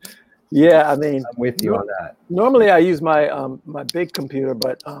 Yeah, I mean, I'm with you on that. Normally, I use my my big computer,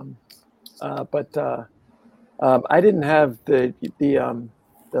 but I didn't have the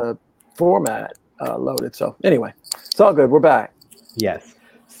format loaded. So anyway, it's all good. We're back. Yes.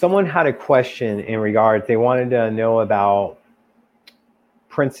 Someone had a question in regards. They wanted to know about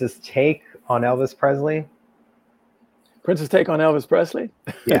Prince's take on Elvis Presley. Prince's take on Elvis Presley?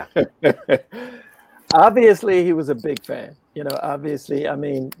 Yeah. Obviously, he was a big fan. Obviously, I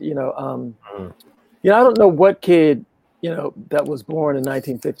mean, I don't know what kid, that was born in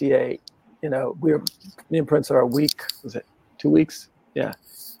 1958. Me and Prince are a week. Was it 2 weeks? Yeah,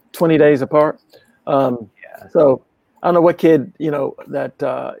 20 days apart. So I don't know what kid, that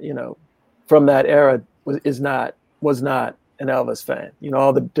from that era was not an Elvis fan.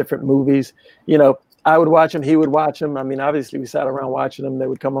 All the different movies. I would watch him. He would watch him. I mean, obviously, we sat around watching them. They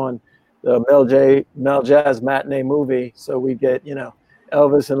would come on the Mel Jazz matinee movie. So we get,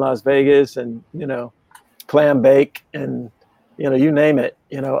 Elvis in Las Vegas and, Clam Bake and, you name it.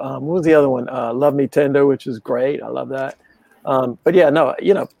 What was the other one? Love Me Tender, which is great. I love that. But yeah, no,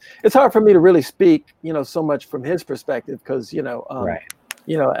 it's hard for me to really speak, so much from his perspective because, right.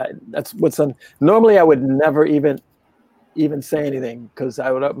 That's what's normally I would never even say anything because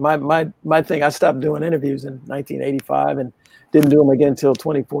I would my thing. I stopped doing interviews in 1985 and didn't do them again until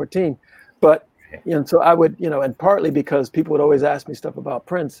 2014. But so I would and partly because people would always ask me stuff about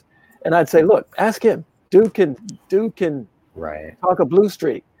Prince, and I'd say, look, ask him. Dude can right. talk a blue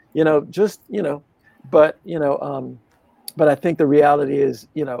streak. But but I think the reality is,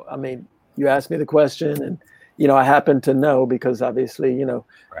 I mean, you asked me the question, and I happen to know because obviously,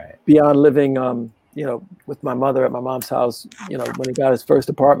 right. Beyond living with my mother at my mom's house, when he got his first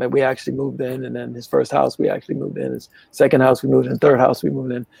apartment, we actually moved in, and then his first house, we actually moved in. His second house, we moved in. Third house, we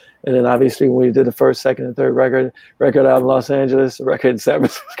moved in, and then obviously when we did the first, second, and third record out in Los Angeles, a record in San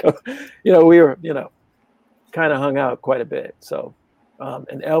Francisco, we were, kind of hung out quite a bit. So,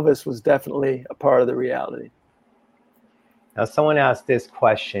 and Elvis was definitely a part of the reality. Now, someone asked this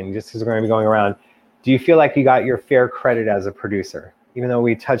question, just because we're going to be going around. Do you feel like you got your fair credit as a producer? Even though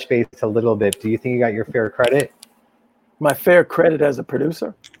we touched base a little bit, do you think you got your fair credit? My fair credit as a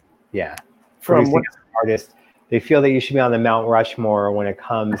producer? Yeah. From what? Artist. they feel that you should be on the Mount Rushmore when it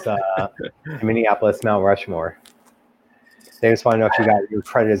comes to Minneapolis Mount Rushmore. They just want to know if you got your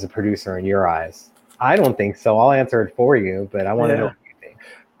credit as a producer in your eyes. I don't think so. I'll answer it for you, but I want to know what you think.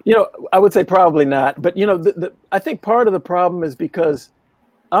 You know, I would say probably not. But, you know, I think part of the problem is because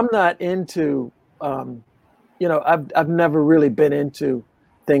I'm not into, you know, I've never really been into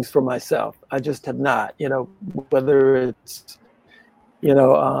things for myself. I just have not, you know, whether it's,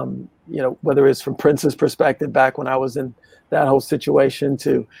 whether it's from Prince's perspective back when I was in that whole situation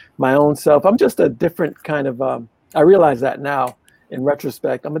to my own self. I'm just a different kind of, I realize that now in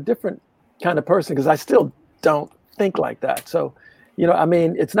retrospect. I'm a different kind of person because I still don't think like that. So, you know, I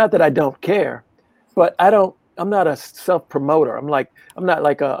mean, it's not that I don't care, but I'm not a self-promoter. I'm not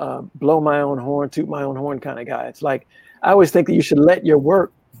like a blow my own horn, toot my own horn kind of guy. It's like, I always think that you should let your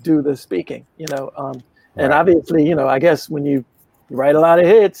work do the speaking, you know? And obviously, you know, I guess when you write a lot of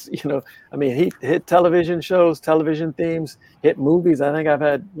hits, you know, I mean, hit television shows, television themes, hit movies. I think I've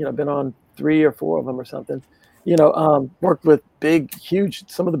had, you know, been on 3 or 4 of them or something, you know, worked with huge,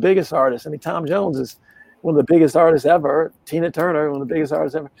 some of the biggest artists. I mean, Tom Jones is one of the biggest artists ever. Tina Turner, one of the biggest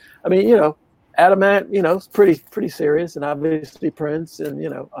artists ever. I mean, you know, Adamant, you know, it's pretty serious, and obviously Prince, and, you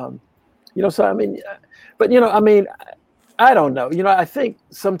know, so, I mean, but, you know, I mean, I don't know, you know, I think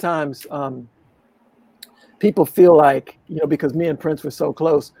sometimes, people feel like, you know, because me and Prince were so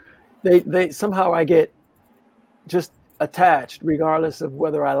close, they somehow I get just attached regardless of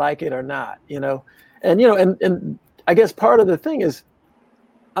whether I like it or not, you know? And, you know, and I guess part of the thing is,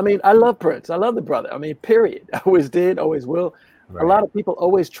 I mean, I love Prince. I love the brother. I mean, period. I always did, always will. Right. A lot of people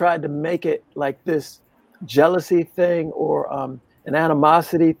always tried to make it like this jealousy thing or an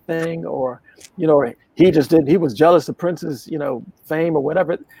animosity thing, or, you know, he was jealous of Prince's, you know, fame or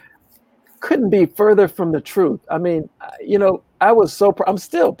whatever. Couldn't be further from the truth. I mean, you know, I'm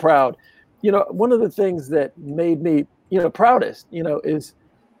still proud. You know, one of the things that made me, you know, proudest, you know, is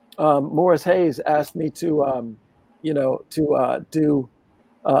Morris Hayes asked me to, do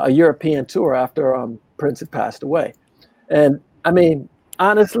a European tour after Prince had passed away. And I mean,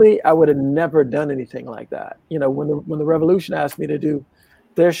 honestly, I would have never done anything like that. You know, when the Revolution asked me to do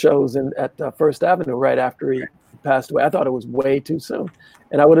their shows at First Avenue right after he passed away, I thought it was way too soon.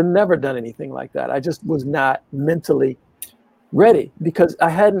 And I would have never done anything like that. I just was not mentally ready because I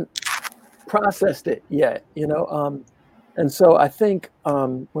hadn't processed it yet, you know? And so I think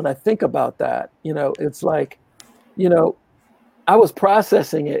when I think about that, you know, it's like, you know, I was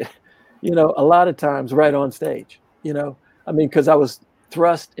processing it, you know, a lot of times right on stage, you know? I mean, because I was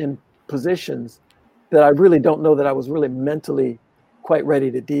thrust in positions that I really don't know that I was really mentally quite ready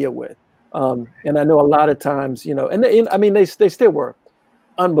to deal with. And I know a lot of times, you know, I mean, they still were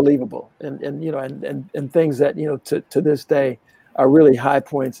unbelievable, and you know, and things that, you know, to this day are really high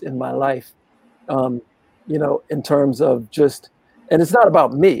points in my life, you know, in terms of just, and it's not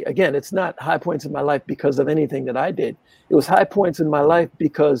about me. Again, it's not high points in my life because of anything that I did. It was high points in my life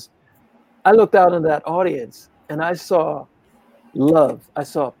because I looked out in that audience and I saw love. I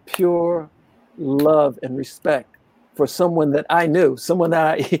saw pure love and respect for someone that I knew, someone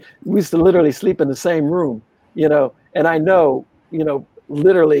that we used to literally sleep in the same room, you know, and I know, you know,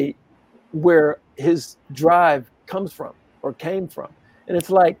 literally where his drive comes from or came from. And it's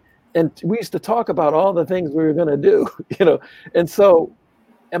like, and we used to talk about all the things we were going to do, you know? And so,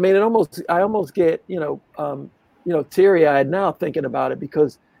 I mean, I almost get, you know, teary eyed now thinking about it,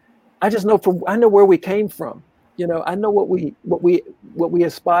 because I just know I know where we came from, you know, I know what we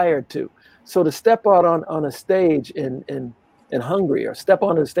aspired to. So to step out on a stage in Hungary, or step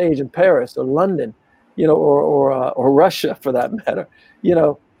on a stage in Paris or London, you know, or Russia for that matter, you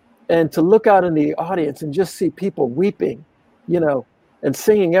know, and to look out in the audience and just see people weeping, you know, and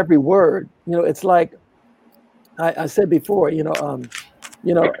singing every word, you know, it's like I said before, you know,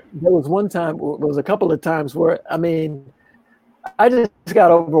 there was one time, there was a couple of times where, I mean, I just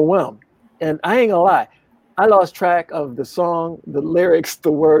got overwhelmed, and I ain't gonna lie, I lost track of the song, the lyrics,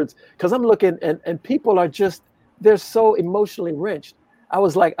 the words, because I'm looking and people are just, they're so emotionally wrenched. I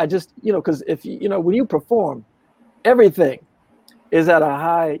was like, I just, you know, because if you know, when you perform, everything is at a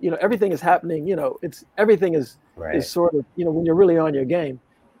high, you know, everything is happening, you know, everything is sort of, you know, when you're really on your game,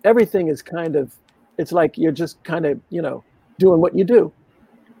 everything is kind of, it's like you're just kind of, you know, doing what you do.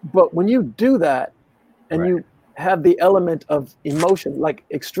 But when you do that and you have the element of emotion, like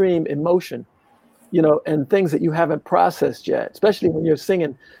extreme emotion, you know, and things that you haven't processed yet, especially when you're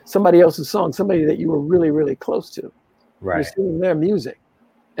singing somebody else's song, somebody that you were really, really close to. Right. You're singing their music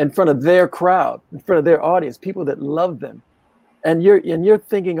in front of their crowd, in front of their audience, people that love them. And you're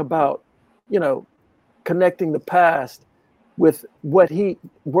thinking about, you know, connecting the past with what he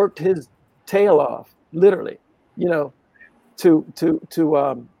worked his tail off, literally, you know, to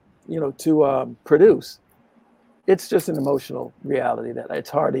produce. It's just an emotional reality that it's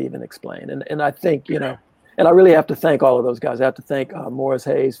hard to even explain. And I think, and I really have to thank all of those guys. I have to thank Morris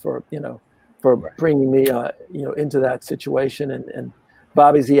Hayes for bringing me, into that situation, and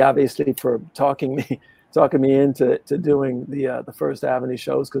Bobby Z obviously for talking me into doing the First Avenue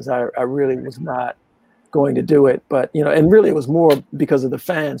shows, because I really was not going to do it, but and really it was more because of the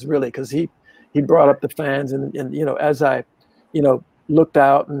fans, really, because he brought up the fans, and as I looked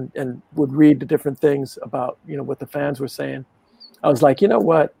out and would read the different things about what the fans were saying, I was like,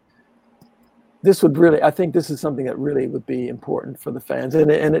 what, I think this is something that really would be important for the fans,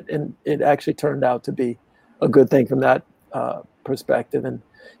 and it actually turned out to be a good thing from that perspective. And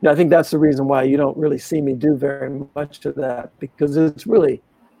I think that's the reason why you don't really see me do very much of that, because it's really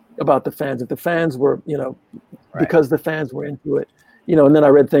about the fans. If the fans were, because the fans were into it, and then I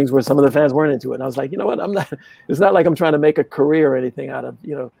read things where some of the fans weren't into it, and I was like, what, I'm not. It's not like I'm trying to make a career or anything out of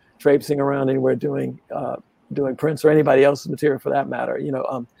traipsing around anywhere doing Prince or anybody else's material for that matter.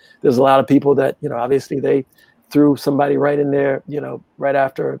 There's a lot of people that obviously they threw somebody right in there, right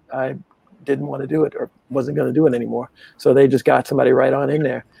after I didn't want to do it or wasn't going to do it anymore, so they just got somebody right on in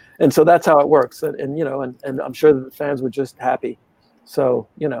there, and so that's how it works. And I'm sure that the fans were just happy. So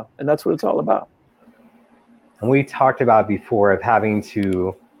and that's what it's all about. And we talked about before of having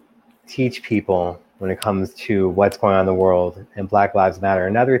to teach people when it comes to what's going on in the world and Black Lives Matter.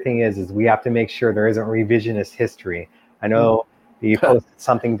 Another thing is we have to make sure there isn't revisionist history. I know you posted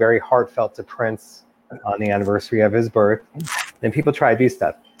something very heartfelt to Prince on the anniversary of his birth, and people try to do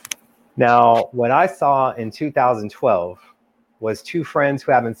stuff. Now, what I saw in 2012 was two friends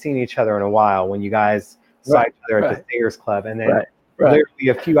who haven't seen each other in a while when you guys saw each other at the Sayers Club, and then literally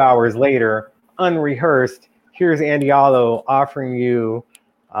a few hours later, unrehearsed, here's Andy Allo offering you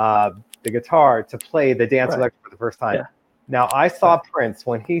the guitar to play the Dance Electric for the first time. Yeah. Now, I saw Prince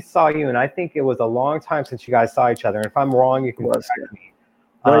when he saw you, and I think it was a long time since you guys saw each other. And if I'm wrong, you can correct me.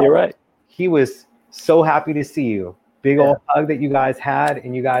 No, you're right. He was so happy to see you. Big old hug that you guys had,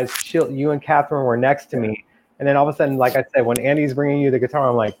 and you guys you and Catherine were next to me. And then all of a sudden, like I said, when Andy's bringing you the guitar,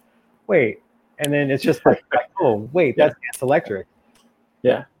 I'm like, wait. And then it's just like, oh, wait, that's Dance Electric.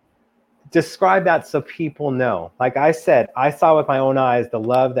 Yeah. Describe that so people know. Like I said, I saw with my own eyes the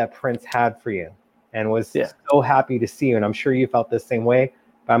love that Prince had for you and was so happy to see you. And I'm sure you felt the same way,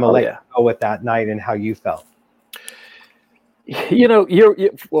 but I'm going to let you go with that night and how you felt.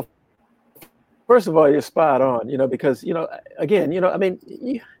 Well, first of all, you're spot on, because, again, I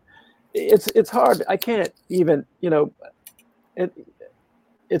mean, it's hard. I can't even,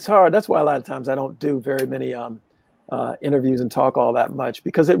 it's hard. That's why a lot of times I don't do very many interviews and talk all that much,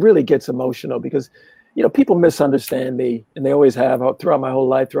 because it really gets emotional, because people misunderstand me, and they always have throughout my whole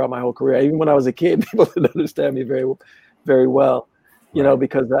life, throughout my whole career. Even when I was a kid, people didn't understand me very, very well,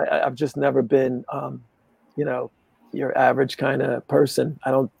 because I've just never been your average kind of person.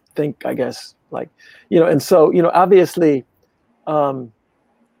 I don't think, I guess, like, and so obviously Prince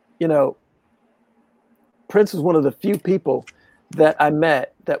was one of the few people that I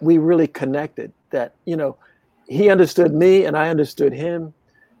met that we really connected, that he understood me and I understood him.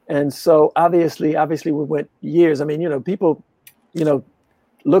 And so obviously we went years. I mean, people,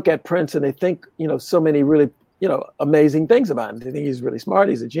 look at Prince and they think, so many really, amazing things about him. They think he's really smart.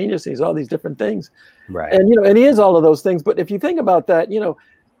 He's a genius. He's all these different things. Right. And, and he is all of those things. But if you think about that,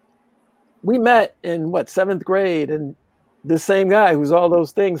 we met in 7th grade, and this same guy who's all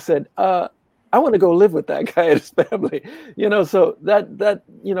those things said, I want to go live with that guy and his family, so that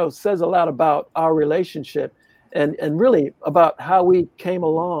says a lot about our relationship and really about how we came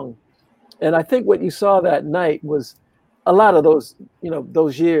along. And I think what you saw that night was a lot of those,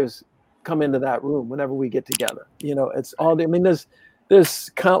 those years come into that room whenever we get together. It's all, I mean, there's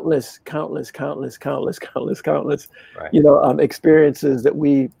countless, experiences that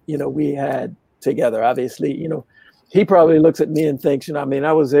we had together. Obviously, he probably looks at me and thinks,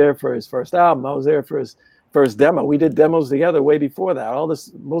 I was there for his first album. I was there for his first demo. We did demos together way before that.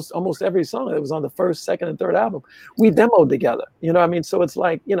 Almost every song that was on the first, second, and third album, we demoed together. So it's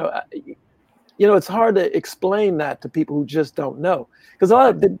like, it's hard to explain that to people who just don't know, because a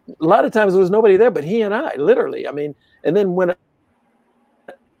lot of times there was nobody there but he and I, literally. I mean, and then when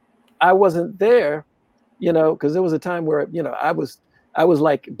I wasn't there, because there was a time where I was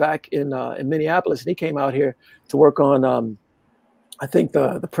like back in Minneapolis, and he came out here to work on I think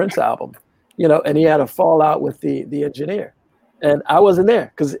the Prince album, and he had a fallout with the engineer, and I wasn't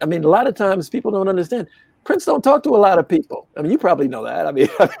there, because I mean, a lot of times people don't understand. Prince don't talk to a lot of people. I mean, you probably know that. I mean,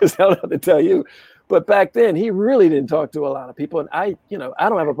 I don't have to tell you, But back then, he really didn't talk to a lot of people. And I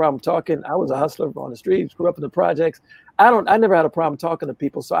don't have a problem talking. I was a hustler on the streets, grew up in the projects. I never had a problem talking to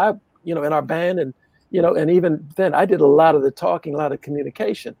people. So I, in our band and even then I did a lot of the talking, a lot of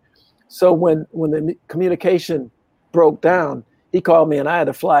communication. So when the communication broke down, he called me and I had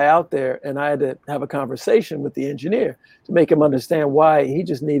to fly out there and I had to have a conversation with the engineer to make him understand why he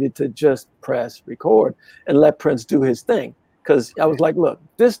just needed to just press record and let Prince do his thing. Because I was like, look,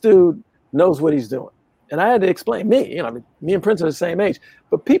 this dude knows what he's doing. And I had to explain me and Prince are the same age,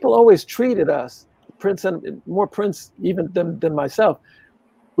 but people always treated us, Prince and more Prince even than myself,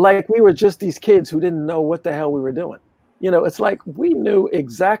 like we were just these kids who didn't know what the hell we were doing. It's like we knew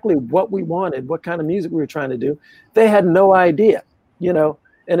exactly what we wanted, what kind of music we were trying to do. They had no idea,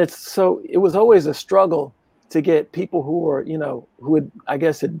 and it was always a struggle to get people who were, who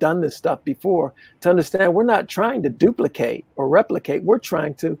had done this stuff before to understand we're not trying to duplicate or replicate. We're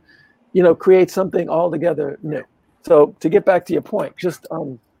trying to, create something altogether new. So to get back to your point, just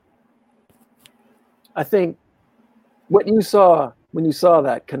I think what you saw when you saw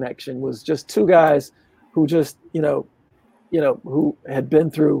that connection was just two guys who just, who had been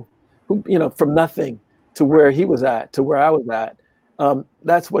through, from nothing to where he was at, to where I was at.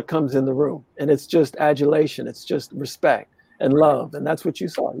 That's what comes in the room. And it's just adulation. It's just respect and love. And that's what you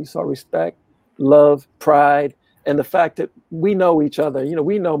saw. You saw respect, love, pride, and the fact that we know each other.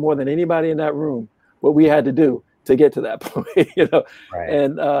 We know more than anybody in that room what we had to do to get to that point, Right.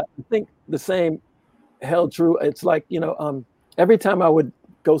 And I think the same held true. It's like, every time I would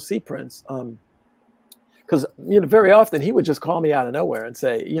go see Prince, because very often he would just call me out of nowhere and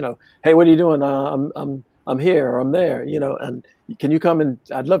say, hey, what are you doing? I'm here or I'm there, and can you come and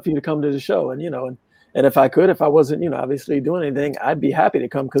I'd love for you to come to the show. And and if I wasn't obviously doing anything, I'd be happy to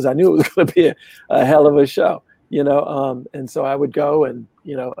come because I knew it was going to be a hell of a show, and so I would go and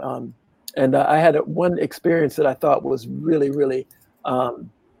and I had one experience that I thought was really, really an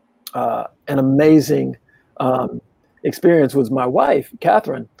amazing experience was my wife,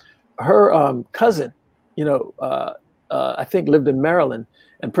 Catherine. Her cousin, I think lived in Maryland,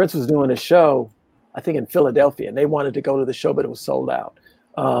 and Prince was doing a show, I think in Philadelphia, and they wanted to go to the show, but it was sold out.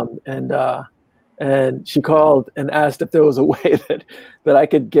 And she called and asked if there was a way that I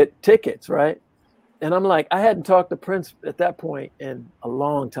could get tickets, right? And I'm like, I hadn't talked to Prince at that point in a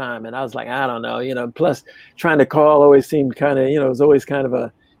long time, and I was like, I don't know, Plus, trying to call always seemed kind of, it was always kind of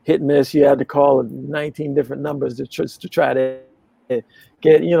a hit and miss. You had to call 19 different numbers to try to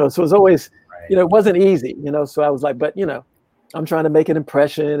get, so it was always, it wasn't easy, so I was like, but, I'm trying to make an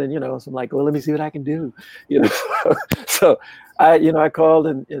impression and, so I'm like, well, let me see what I can do, so I called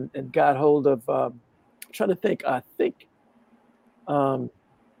and got hold of, I'm trying to think, I think,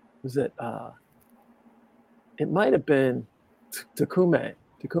 was it, it might've been Cymone.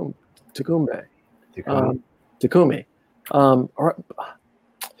 Or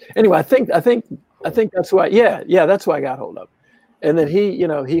anyway, I think that's who that's who I got hold of. And then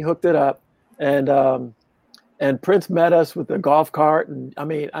he hooked it up, and Prince met us with a golf cart, and I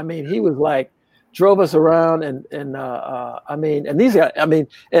mean, he was like, drove us around, and these guys,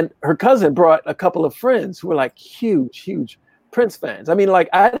 and her cousin brought a couple of friends who were like huge Prince fans. I mean, like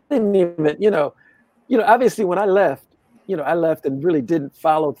I didn't even, obviously when I left and really didn't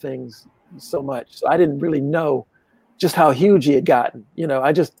follow things so much, so I didn't really know just how huge he had gotten.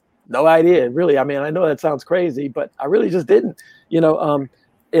 I just no idea, really. I mean, I know that sounds crazy, but I really just didn't, and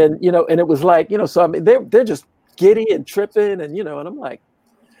it was like, so I mean, they're just giddy and tripping, and and I'm like,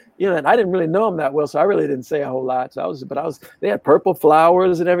 and I didn't really know him that well, so I really didn't say a whole lot. So they had purple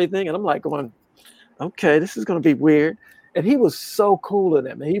flowers and everything, and I'm like going, okay, this is going to be weird. And he was so cool to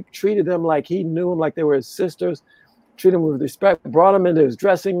them, and he treated them like he knew them, like they were his sisters, treated them with respect, brought them into his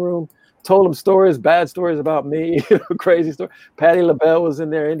dressing room, told them stories, bad stories about me, crazy stories. Patti LaBelle was in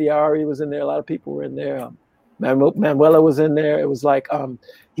there, Indy Ari was in there, a lot of people were in there. Manuela was in there. It was like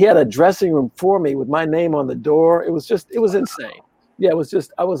he had a dressing room for me with my name on the door. It was insane. Yeah, I was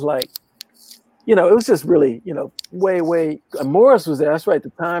like, it was just really, way. Morris was there. That's right.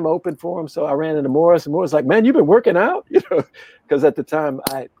 The time opened for him. So I ran into Morris, and Morris was like, man, you've been working out, because at the time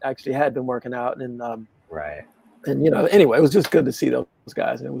I actually had been working out, and right. And anyway, it was just good to see those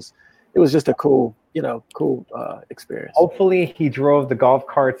guys, and it was just a cool experience. Hopefully he drove the golf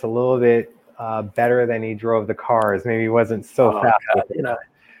carts a little bit better than he drove the cars. Maybe he wasn't so fast. God,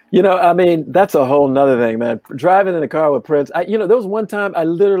 I mean, that's a whole nother thing, man. Driving in the car with Prince, there was one time I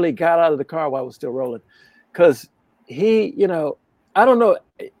literally got out of the car while I was still rolling, because he, I don't know,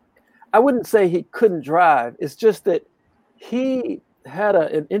 I wouldn't say he couldn't drive. It's just that he had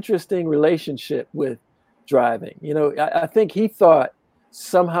an interesting relationship with driving. I think he thought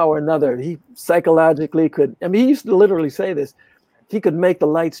somehow or another, he psychologically could, I mean, he used to literally say this, he could make the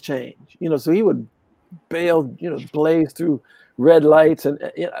lights change, you know, so he would bail, you know, blaze through red lights. And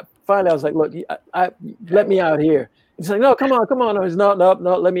you know, finally I was like, look, let me out here. He's like, no, come on. I was, no,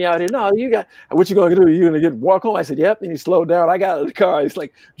 let me out here. No, you got, what you going to do? You going to walk home? I said, yep. And he slowed down. I got out of the car. He's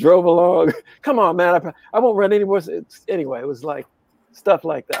like, drove along. Come on, man. I won't run anymore. Anyway, it was like stuff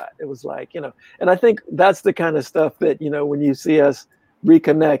like that. It was like, you know, and I think that's the kind of stuff that, you know, when you see us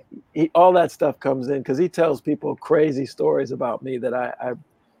reconnect, all that stuff comes in, because he tells people crazy stories about me that I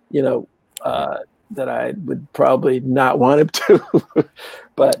you know, that I would probably not want him to.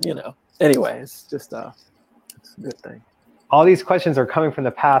 But, you know, anyway, it's just it's a good thing. All these questions are coming from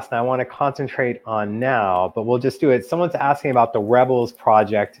the past, and I want to concentrate on now, but we'll just do it. Someone's asking about the Rebels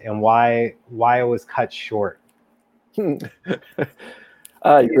project and why it was cut short. You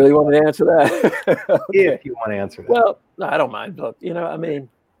really want me to answer that? Okay. If you want to answer that. Well, no, I don't mind. Look, you know, I mean,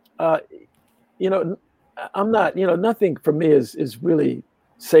 you know, I'm not, you know, nothing for me is really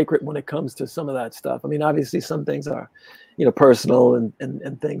sacred when it comes to some of that stuff. I mean, obviously some things are, you know, personal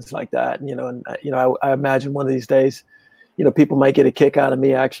and things like that. And, you know, I imagine one of these days, you know, people might get a kick out of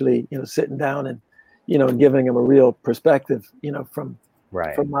me actually, you know, sitting down and, you know, and giving them a real perspective, you know, from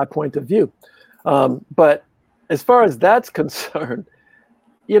my point of view. But as far as that's concerned,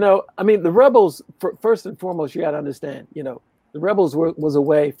 you know, I mean, the Rebels, first and foremost, you got to understand, you know, the Rebels was a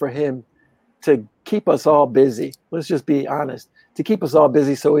way for him to keep us all busy. Let's just be honest, to keep us all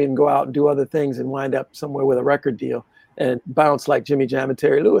busy so he can go out and do other things and wind up somewhere with a record deal and bounce like Jimmy Jam and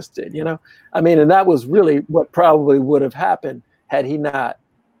Terry Lewis did, you know? I mean, and that was really what probably would have happened had he not,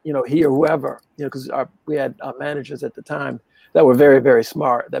 you know, he or whoever, you know, because we had managers at the time that were very, very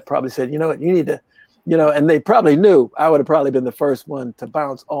smart, that probably said, you know what, you need to, you know, and they probably knew I would have probably been the first one to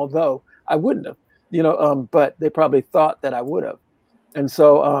bounce, although I wouldn't have, you know, but they probably thought that I would have. And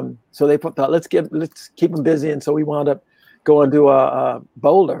so so they thought, let's keep them busy. And so we wound up going to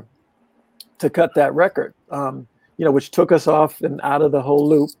Boulder to cut that record, you know, which took us off and out of the whole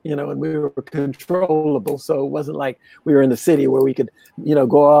loop, you know, and we were controllable. So it wasn't like we were in the city where we could, you know,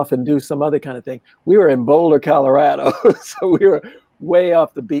 go off and do some other kind of thing. We were in Boulder, Colorado. So we were way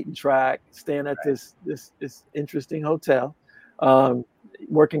off the beaten track, staying at this interesting hotel,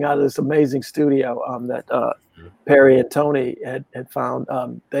 working out of this amazing studio that Perry and Tony had found.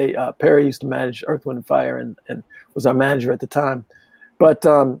 Perry used to manage Earth, Wind, and Fire and was our manager at the time. But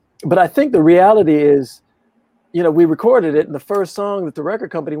I think the reality is, you know, we recorded it, and the first song that the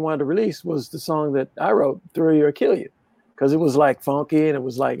record company wanted to release was the song that I wrote, Thrill You or Kill You, because it was like funky and it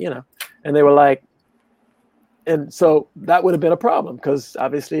was like, you know, and they were like, and so that would have been a problem, because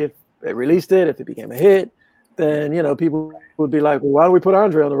obviously if they released it, if it became a hit, then, you know, people would be like, well, why don't we put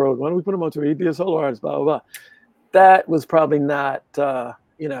Andre on the road? Why don't we put him on tour? He'd be a solo artist, blah, blah, blah. That was probably not,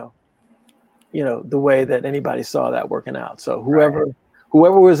 you know, the way that anybody saw that working out. So whoever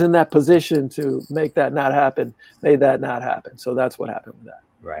was in that position to make that not happen, made that not happen. So that's what happened with that.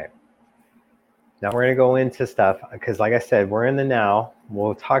 Right. Now we're going to go into stuff, because like I said, we're in the now.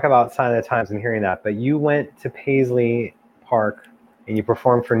 We'll talk about Sign of the Times and hearing that. But you went to Paisley Park and you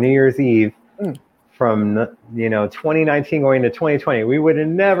performed for New Year's Eve from, you know, 2019 going to 2020. We would have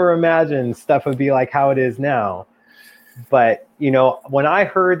never imagined stuff would be like how it is now. But, you know, when I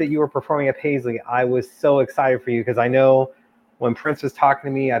heard that you were performing at Paisley, I was so excited for you, because I know when Prince was talking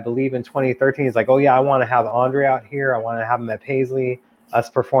to me, I believe in 2013, he's like, oh yeah, I want to have Andre out here. I want to have him at Paisley,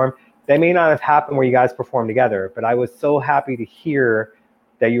 us perform. That may not have happened where you guys performed together, but I was so happy to hear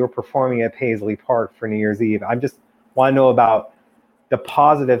that you were performing at Paisley Park for New Year's Eve. I just want to know about the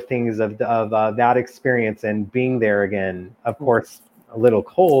positive things of that experience and being there again. Of course, a little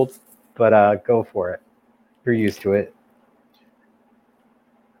cold, but go for it. You're used to it.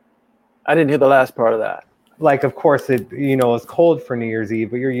 I didn't hear the last part of that. Like, of course, it, you know, it's cold for New Year's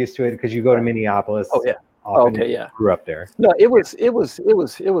Eve, but you're used to it because you go to Minneapolis. Oh yeah. Okay, yeah. Grew up there. No, it was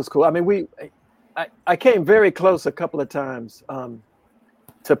cool. I mean, I came very close a couple of times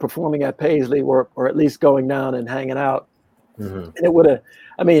to performing at Paisley, or at least going down and hanging out. And it would have,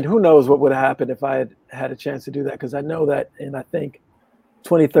 I mean, who knows what would have happened if I had a chance to do that? Because I know that in, I think,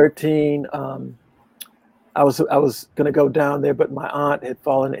 2013, I was going to go down there, but my aunt had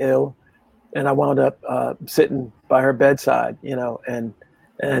fallen ill, and I wound up sitting by her bedside, you know, and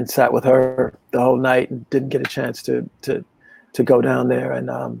sat with her the whole night and didn't get a chance to go down there.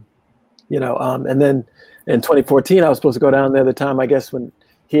 And, you know, and then in 2014, I was supposed to go down there the time, I guess, when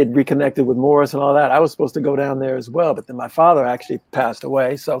he had reconnected with Morris and all that. I was supposed to go down there as well, but then my father actually passed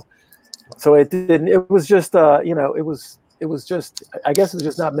away. So it didn't, it was just, you know, it was just, I guess it was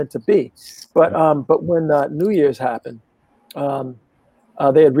just not meant to be. But when New Year's happened,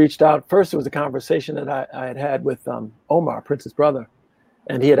 they had reached out. First, it was a conversation that I had had with Omar, Prince's brother,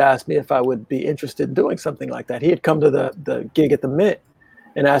 and he had asked me if I would be interested in doing something like that. He had come to the gig at the Mint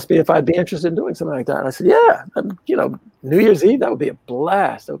and asked me if I'd be interested in doing something like that. And I said, yeah, New Year's Eve, that would be a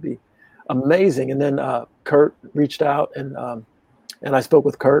blast. That would be amazing. And then Kurt reached out, and I spoke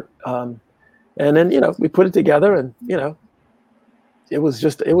with Kurt. And then, we put it together, and, I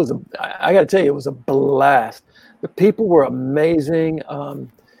got to tell you, it was a blast. The people were amazing.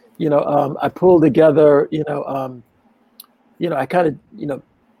 I pulled together, I kind of,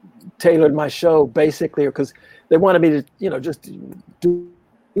 tailored my show basically because they wanted me to, just do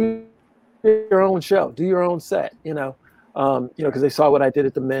your own show, do your own set, because they saw what I did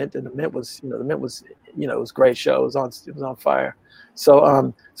at the Mint, and the Mint was, it was a great show. It was on fire.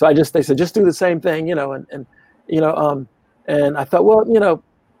 So, they said, just do the same thing, and I thought, well,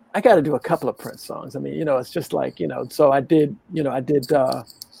 I got to do a couple of Prince songs. I mean, it's just like, so I did,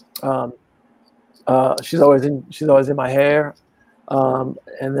 She's Always in My Hair.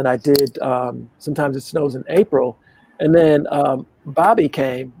 And then I did Sometimes It Snows in April. And then Bobby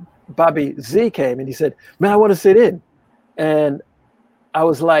Z came, and he said, man, I want to sit in. And I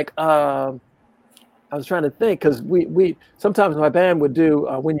was like, I was trying to think, because we sometimes my band would do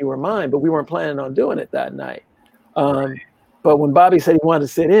When You Were Mine, but we weren't planning on doing it that night. But when Bobby said he wanted to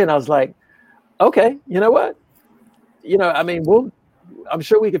sit in, I was like, okay, you know what? I'm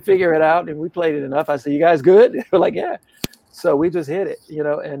sure we could figure it out. And we played it enough. I said, you guys good? They were like, yeah. So we just hit it,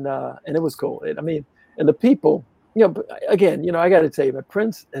 and it was cool. And the people, again, I got to tell you, but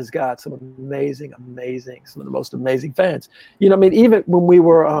Prince has got some amazing, some of the most amazing fans. Even when we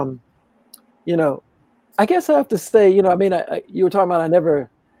were, I guess I have to say, you were talking about I never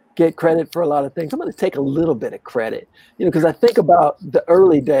get credit for a lot of things. I'm going to take a little bit of credit, because I think about the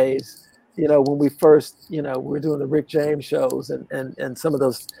early days, when we first, we were doing the Rick James shows and some of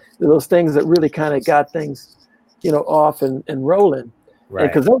those things that really kind of got things, off and rolling. Right.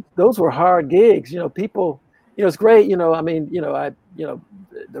 Because those were hard gigs, people, it's great, the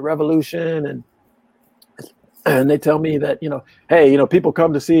Revolution and they tell me that, hey, people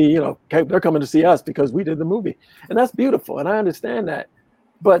come to see, they're coming to see us because we did the movie. And that's beautiful. And I understand that.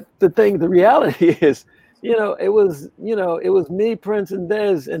 But the reality is, it was me, Prince, and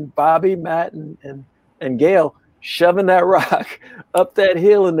Dez, and Bobby, Matt, and Gail shoving that rock up that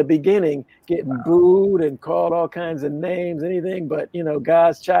hill in the beginning, getting booed and called all kinds of names, anything but,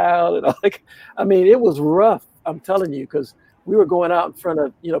 God's child. And all. It was rough, I'm telling you, because we were going out in front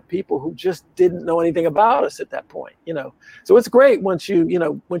of, people who just didn't know anything about us at that point, So it's great once you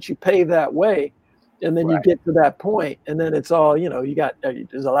pave that way. And then you get to that point, and then it's all,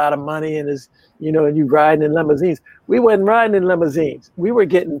 there's a lot of money, and and you riding in limousines. We wasn't riding in limousines. We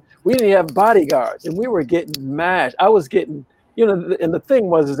didn't have bodyguards, and we were getting mashed. I was getting, and the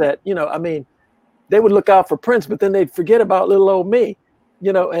thing was that, they would look out for Prince, but then they'd forget about little old me,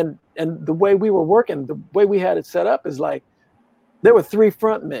 and the way we were working, the way we had it set up is like, there were 3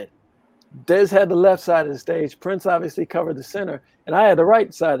 front men. Dez had the left side of the stage. Prince obviously covered the center, and I had the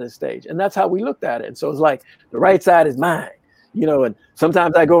right side of the stage. And that's how we looked at it. And so it's like, the right side is mine, and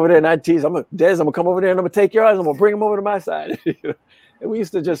sometimes I go over there and I tease, Dez, I'm gonna come over there and I'm gonna take your eyes, I'm gonna bring them over to my side. And we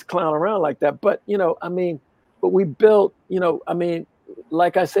used to just clown around like that. But, but we built,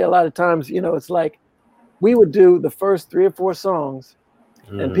 like I say a lot of times, it's like we would do the first 3 or 4 songs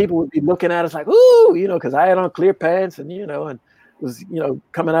and people would be looking at us like, ooh, because I had on clear pants and, and was,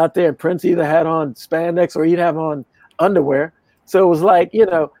 coming out there, and Prince either had on spandex or he'd have on underwear. So it was like,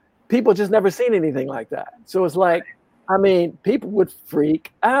 people just never seen anything like that. So it's like, people would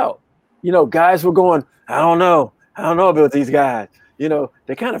freak out. Guys were going, I don't know about these guys.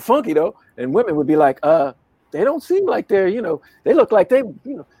 They're kind of funky though. And women would be like, they don't seem like they're, they look like they,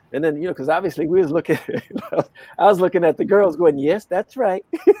 and then, because obviously we was looking, I was looking at the girls going, yes, that's right.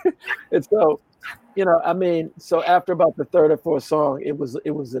 And so, so after about the 3rd or 4th song, it was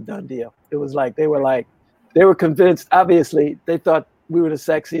a done deal. It was like, they were convinced, obviously they thought we were the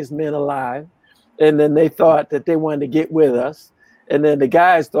sexiest men alive. And then they thought that they wanted to get with us. And then the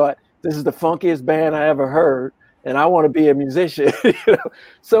guys thought, this is the funkiest band I ever heard, and I want to be a musician.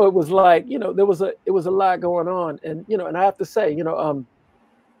 So it was like, it was a lot going on. And, and I have to say, it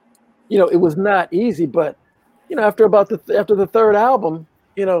was not easy, but, after the 3rd album,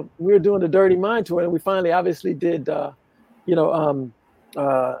 we were doing the Dirty Mind tour, and we finally obviously did, Saturday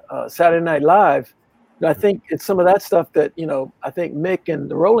Night Live. And I think it's some of that stuff that, I think Mick and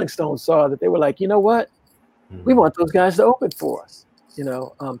the Rolling Stones saw, that they were like, you know what? We want those guys to open for us.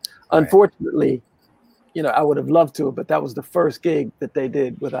 Unfortunately, I would have loved to, but that was the first gig that they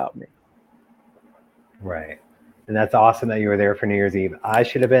did without me. Right. And that's awesome that you were there for New Year's Eve. I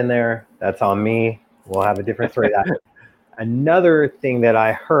should have been there. That's on me. We'll have a different story. That another thing that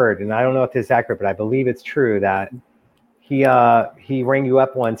I heard, and I don't know if this is accurate, but I believe it's true, that he rang you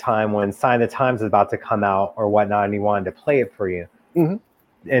up one time when Sign of the Times was about to come out or whatnot, and he wanted to play it for you. Mm-hmm.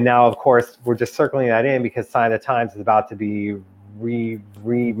 And now, of course, we're just circling that in because Sign of the Times is about to be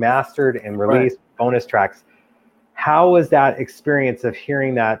remastered and released, right. Bonus tracks. How was that experience of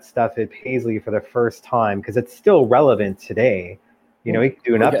hearing that stuff at Paisley for the first time? Because it's still relevant today. You know, we could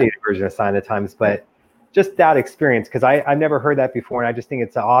do an updated version of Sign of the Times, but just that experience, because I've never heard that before. And I just think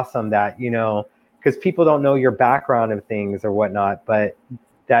it's awesome that, you know, because people don't know your background of things or whatnot, but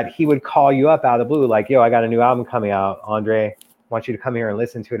that he would call you up out of the blue, like, yo, I got a new album coming out, Andre, I want you to come here and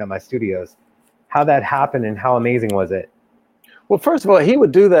listen to it at my studios. How that happened and how amazing was it? Well, first of all, he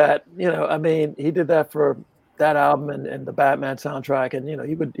would do that. You know, I mean, he did that for that album and the Batman soundtrack, and you know,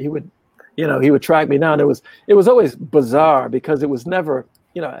 he would track me down. It was always bizarre because it was never,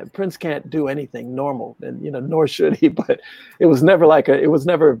 you know, Prince can't do anything normal, and you know, nor should he. But it was never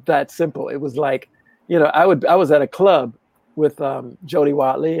that simple. It was like, you know, I was at a club with Jody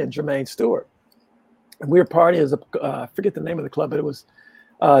Watley and Jermaine Stewart, and we were partying as I forget the name of the club, but it was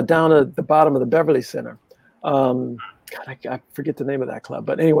down at the bottom of the Beverly Center. God, I forget the name of that club,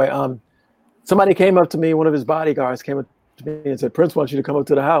 but anyway, somebody came up to me, one of his bodyguards came up to me and said, Prince wants you to come up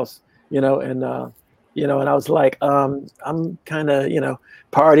to the house, you know, and I was like, I'm kind of, you know,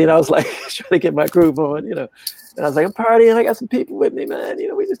 partying. I was like, trying to get my groove on, you know, and I was like, I'm partying. I got some people with me, man. You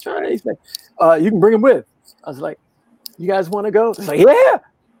know, we just trying to, he's like, you can bring them with. I was like, you guys want to go? It's like, yeah.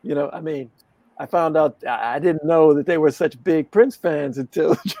 You know, I mean, I found out, I didn't know that they were such big Prince fans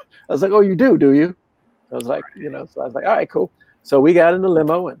until I was like, oh, you do you? I was like, you know, so I was like, all right, cool. So we got in the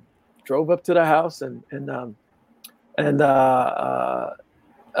limo and drove up to the house and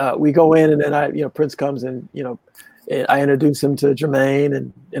we go in, and then you know, Prince comes and, you know, I introduce him to Jermaine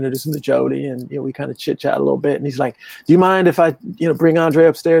and introduce him to Jody, and you know, we kind of chit chat a little bit, and he's like, do you mind if I, you know, bring Andre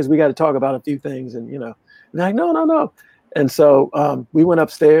upstairs? We got to talk about a few things. And, you know, and I'm like, no. And so we went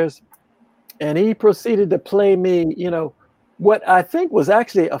upstairs and he proceeded to play me, you know, what I think was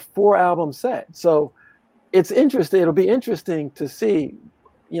actually a 4-album set. So it's interesting. It'll be interesting to see,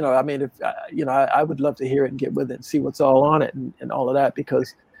 you know, I mean, if, you know, I would love to hear it and get with it and see what's all on it and all of that,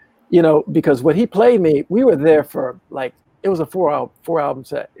 because, you know, because what he played me, we were there for like, it was a 4-album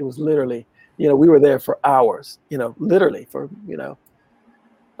set. It was literally, you know, we were there for hours, you know, literally for, you know,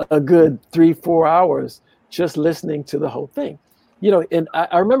 a good 3-4 hours just listening to the whole thing, you know. And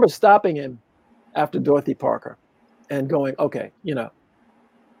I remember stopping him after Dorothy Parker and going, okay, you know,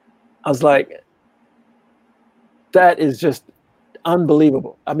 I was like, that is just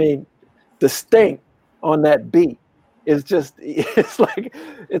unbelievable. I mean, the sting on that beat is just, it's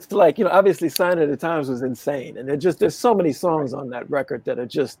like, you know, obviously Sign of the Times was insane. And there's so many songs on that record that are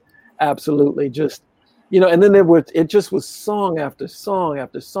just absolutely just, you know, and then it just was song after song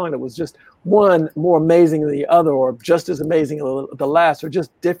after song that was just one more amazing than the other, or just as amazing as the last, or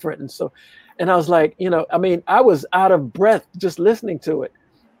just different. And so, and I was like, you know, I mean, I was out of breath just listening to it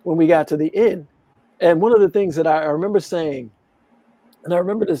when we got to the end. And one of the things that I remember saying, and I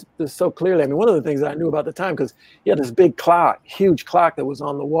remember this so clearly. I mean, one of the things that I knew about the time, because he had this big clock, huge clock that was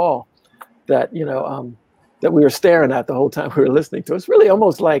on the wall that, you know, that we were staring at the whole time we were listening to. It's really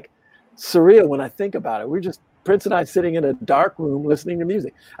almost like surreal when I think about it. We're just, Prince and I, sitting in a dark room listening to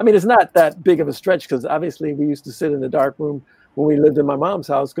music. I mean, it's not that big of a stretch, because obviously we used to sit in the dark room when we lived in my mom's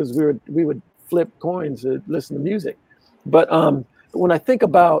house, because we would flip coins to listen to music. But when I think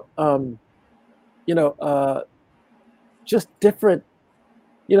about, you know, just different,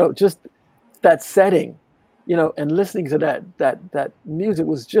 you know, just that setting, you know, and listening to that music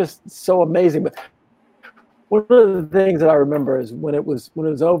was just so amazing. But one of the things that I remember is when it was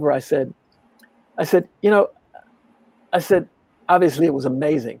over, I said, you know, I said, obviously it was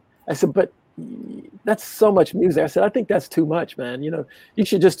amazing. I said, but that's so much music. I said, I think that's too much, man. You know, you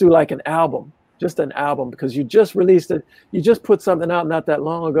should just do like an album, because you just released it. You just put something out not that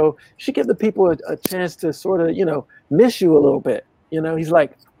long ago. You should give the people a chance to sort of, you know, miss you a little bit. You know, he's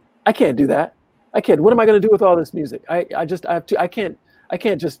like, I can't do that. I can't. What am I going to do with all this music? I can't just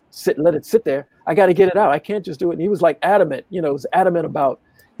let it sit there. I got to get it out. I can't just do it. And he was like adamant, you know,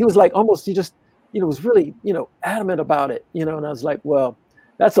 he was like almost, he just, you know, was really, you know, adamant about it, you know. And I was like, well,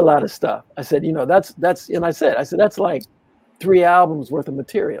 that's a lot of stuff. I said, you know, that's, and I said, that's like 3 albums worth of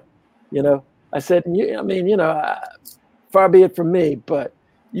material, you know. I said, I mean, you know, far be it from me, but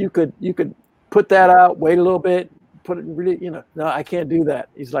you could put that out, wait a little bit, put it really, you know. No, I can't do that.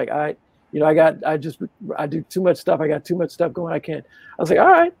 He's like, I do too much stuff. I got too much stuff going. I can't. I was like,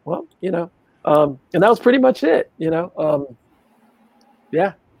 all right, well, you know, And that was pretty much it,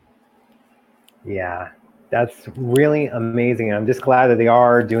 yeah. Yeah, that's really amazing. I'm just glad that they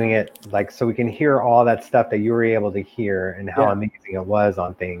are doing it like so we can hear all that stuff that you were able to hear and how amazing it was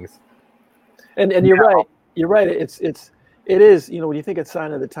on things. And you're right. You're right. It is, when you think it's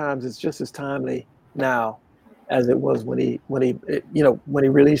Sign of the Times, it's just as timely now as it was when he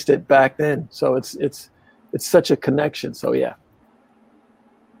released it back then. So it's such a connection. So yeah.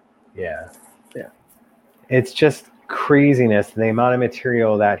 It's just craziness, the amount of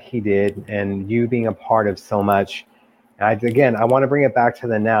material that he did and you being a part of so much. I want to bring it back to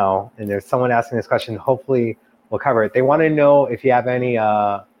the now, and there's someone asking this question. Hopefully we'll cover it. They want to know if you have any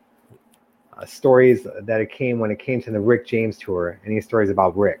stories that when it came to the Rick James tour, any stories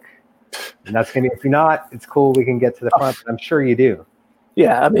about Rick. And that's going to be, if you're not, it's cool. We can get to the front, but I'm sure you do.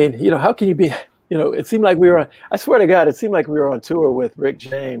 Yeah. I mean, how can you be, it seemed like I swear to God, it seemed like we were on tour with Rick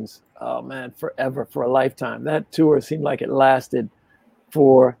James. Oh man, forever, for a lifetime. That tour seemed like it lasted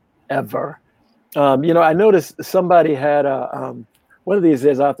forever. I noticed somebody had one of these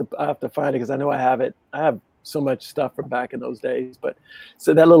days. I have to find it because I know I have it. I have so much stuff from back in those days. But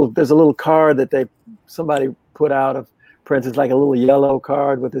so there's a little card that somebody put out of Prince. It's like a little yellow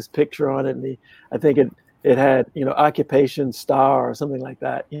card with his picture on it, and I think it had occupation star or something like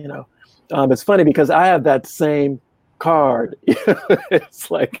that. It's funny because I have that same card. It's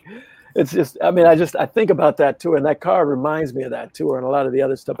like. It's just, I think about that tour, and that card reminds me of that tour and a lot of the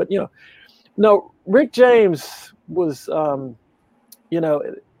other stuff. But, no, Rick James was,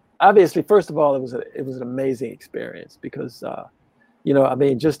 obviously, first of all, it was an amazing experience because,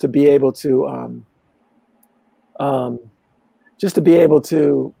 just to be able to,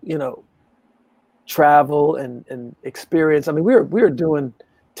 travel and experience. I mean, we were doing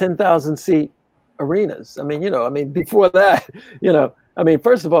 10,000 seat arenas. Before that,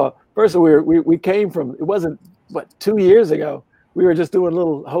 first of all, we came from, it wasn't 2 years ago. We were just doing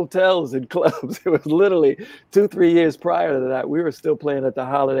little hotels and clubs. It was literally 2-3 years prior to that. We were still playing at the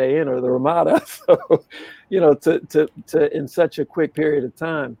Holiday Inn or the Ramada. So, to in such a quick period of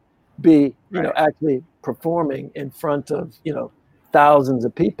time, be actually performing in front of thousands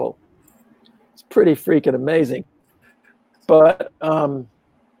of people. It's pretty freaking amazing. But no,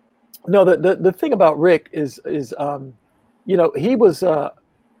 the thing about Rick is he was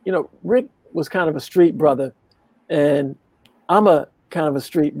Rick was kind of a street brother, and I'm a kind of a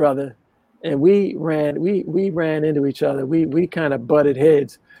street brother, and we ran into each other. We kind of butted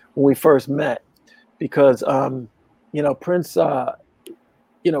heads when we first met because Prince, me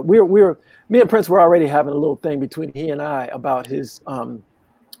and Prince were already having a little thing between he and I about his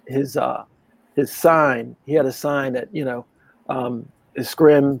sign. He had a sign that his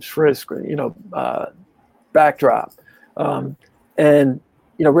scrim backdrop, and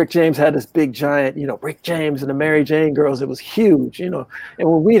Rick James had this big giant, Rick James and the Mary Jane Girls. It was huge, and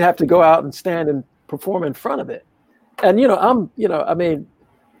when we'd have to go out and stand and perform in front of it. And, a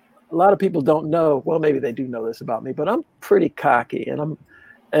lot of people don't know, well, maybe they do know this about me, but I'm pretty cocky and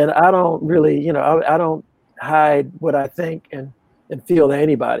I don't really, I don't hide what I think and feel to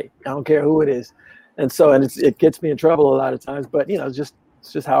anybody. I don't care who it is. And so, it gets me in trouble a lot of times, but it's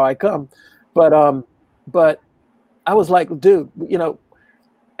just how I come. But I was like, dude,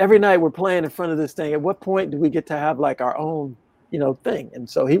 every night we're playing in front of this thing. At what point do we get to have like our own, thing? And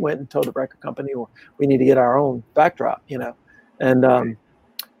so he went and told the record company, well, we need to get our own backdrop, and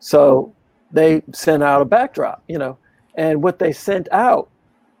so they sent out a backdrop, and what they sent out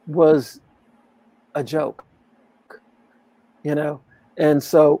was a joke, and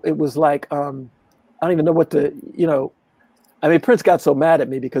so it was like, I don't even know what to, Prince got so mad at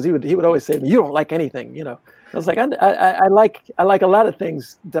me because he would always say to me, you don't like anything, I was like, I like a lot of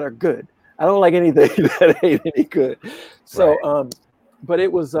things that are good. I don't like anything that ain't any good. So, right. But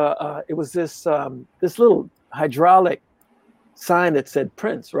it was this little hydraulic sign that said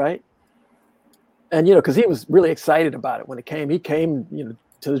Prince, right? And because he was really excited about it when it came. He came,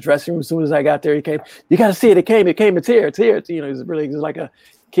 to the dressing room as soon as I got there. He came. You got to see it. It came. It's here. It's here. It was like a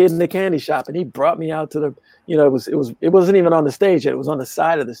kid in the candy shop, and he brought me out to the. It wasn't even on the stage yet. It was on the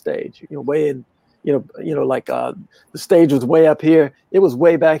side of the stage. Way in. The stage was way up here. It was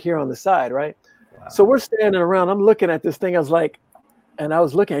way back here on the side, right? Wow. So we're standing around. I'm looking at this thing. I was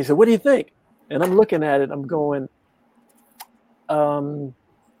looking. He said, "What do you think?" And I'm looking at it. I'm going,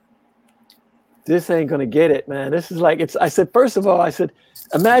 this ain't gonna get it, man. This is like it's. I said, first of all,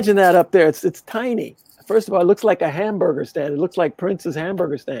 imagine that up there. It's tiny. First of all, it looks like a hamburger stand. It looks like Prince's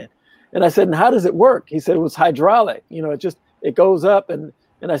hamburger stand. And I said, and how does it work? He said, it was hydraulic. It goes up and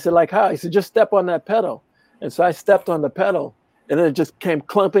I said, like how? He said, just step on that pedal. And so I stepped on the pedal, and then it just came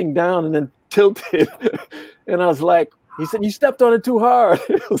clumping down and then tilted. And I was like, he said, you stepped on it too hard.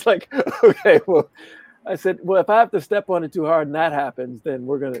 It was like, okay, well, I said, well, if I have to step on it too hard and that happens, then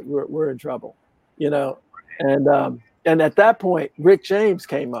we're in trouble, you know? And at that point, Rick James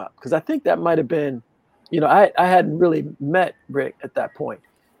came up, because I think that might've been, you know, I hadn't really met Rick at that point.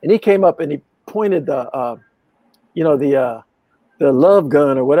 And he came up and he pointed the love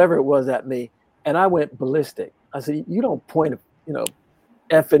gun or whatever it was at me. And I went ballistic. I said, you don't point a,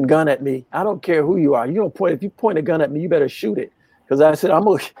 effing gun at me. I don't care who you are. If you point a gun at me, you better shoot it. Because I said,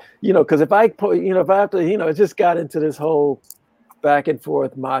 because if I have to, it just got into this whole back and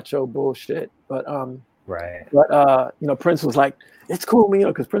forth macho bullshit. But, right. But, Prince was like, it's cool,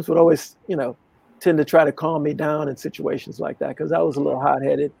 because Prince would always, tend to try to calm me down in situations like that, because I was a little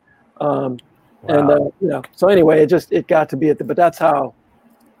hot-headed. Wow. And, so anyway, it got to be but that's how,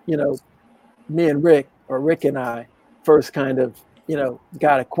 me and Rick and I first kind of,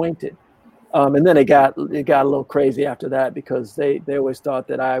 got acquainted. And then it got a little crazy after that, because they always thought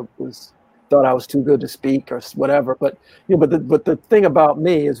that I was too good to speak or whatever. But, but the thing about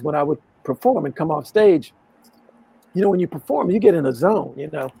me is when I would perform and come off stage, when you perform, you get in a zone,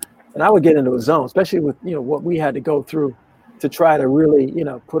 and I would get into a zone, especially with, what we had to go through to try to really,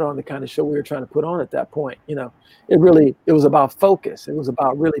 put on the kind of show we were trying to put on at that point. It was about focus. It was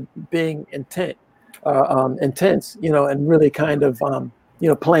about really being intense, and really kind of,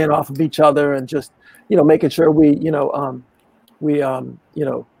 playing off of each other and just, making sure we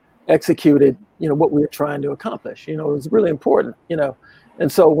executed, what we were trying to accomplish. It was really important,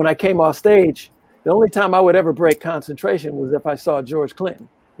 And so when I came off stage, the only time I would ever break concentration was if I saw George Clinton,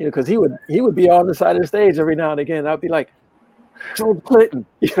 because he would be on the side of the stage every now and again. I'd be like, George Clinton,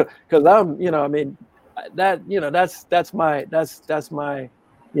 because I'm, that's my,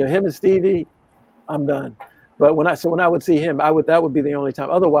 him and Stevie, I'm done. But when I would see him, that would be the only time.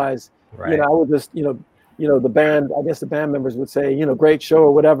 Otherwise, right. I would just, the band, I guess the band members would say, great show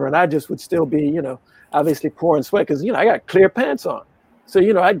or whatever. And I just would still be, obviously pouring sweat, because, I got clear pants on. So,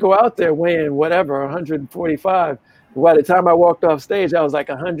 I'd go out there weighing whatever, 145. By the time I walked off stage, I was like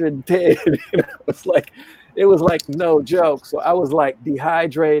 110. It was like no joke. So I was like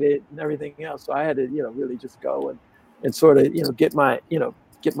dehydrated and everything else. So I had to, really just go and sort of, get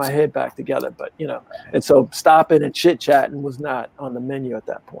my head back together. But, and so stopping and chit chatting was not on the menu at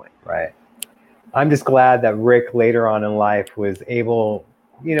that point. Right. I'm just glad that Rick later on in life was able,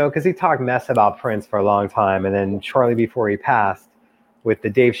 because he talked mess about Prince for a long time. And then shortly before he passed, with the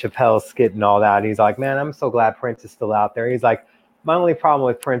Dave Chappelle skit and all that, he's like, man, I'm so glad Prince is still out there. He's like, my only problem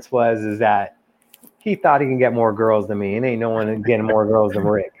with Prince is that he thought he can get more girls than me, and ain't no one getting more girls than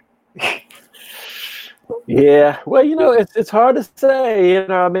Rick. Yeah, well, it's hard to say.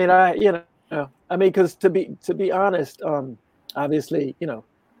 Because to be honest, obviously,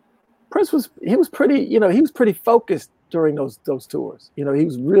 Prince was pretty focused during those tours. He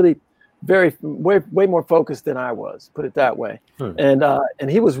was really way more focused than I was, put it that way. And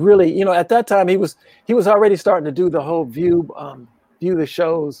he was really, at that time he was already starting to do the whole view the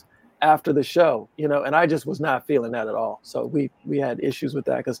shows after the show, and I just was not feeling that at all. So we had issues with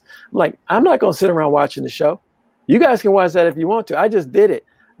that, because I'm not going to sit around watching the show. You guys can watch that if you want to. I just did it.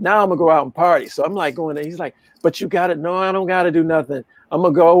 Now I'm gonna go out and party. So I'm like going there. He's like, but you got it. No, I don't got to do nothing. I'm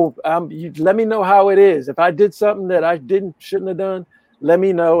gonna go. You let me know how it is. If I did something that I shouldn't have done, let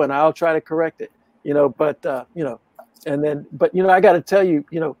me know and I'll try to correct it. But I got to tell you,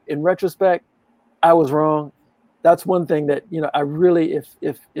 in retrospect, I was wrong. That's one thing that, I really,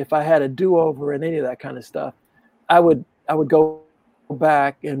 if I had a do-over and any of that kind of stuff, I would go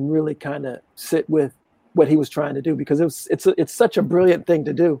back and really kind of sit with what he was trying to do, because it's such a brilliant thing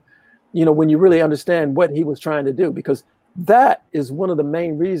to do, when you really understand what he was trying to do, because that is one of the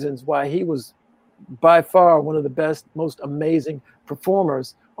main reasons why he was by far one of the best, most amazing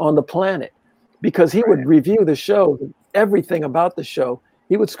performers on the planet, because he would review the show, everything about the show,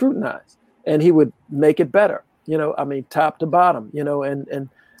 he would scrutinize and he would make it better, top to bottom, and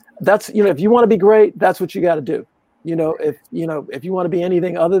that's, if you want to be great, that's what you got to do. If you want to be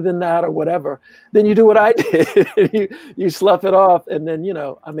anything other than that or whatever, then you do what I did. you slough it off, and then,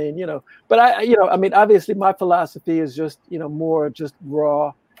 but obviously my philosophy is just, more just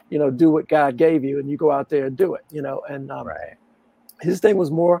raw, do what God gave you and you go out there and do it, and right. His thing was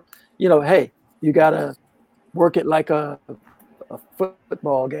more, hey, you got to work it like a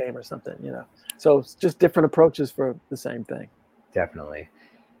football game or something, so it's just different approaches for the same thing. Definitely.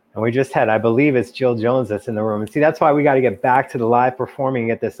 And we just had, I believe it's Jill Jones that's in the room. And see, that's why we got to get back to the live performing and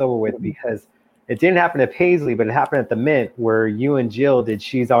get this over with, because it didn't happen at Paisley, but it happened at the Mint, where you and Jill did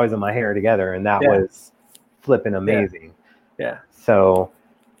She's Always in My Hair together. And that was flipping amazing. Yeah. So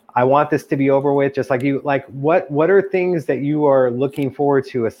I want this to be over with, just like you. Like, what are things that you are looking forward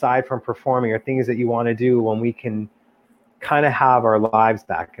to aside from performing, or things that you want to do when we can kind of have our lives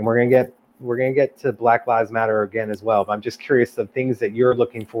back? And we're gonna get to Black Lives Matter again as well. But I'm just curious of things that you're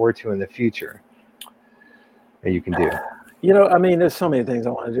looking forward to in the future that you can do. You know, I mean, there's so many things I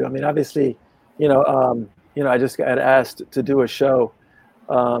want to do. I mean, obviously, I just got asked to do a show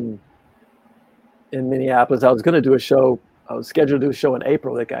in Minneapolis. I was going to do a show. I was scheduled to do a show in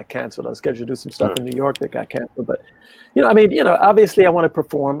April that got canceled. I was scheduled to do some stuff in New York that got canceled. But, obviously I want to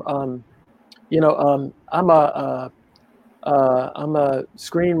perform. I'm a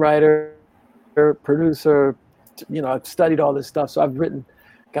screenwriter, producer. I've studied all this stuff. So I've written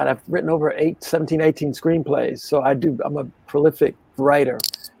over 18 screenplays. So I'm a prolific writer,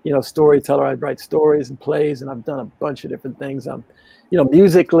 storyteller. I write stories and plays, and I've done a bunch of different things.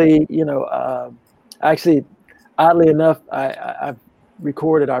 Musically, actually, oddly enough, I've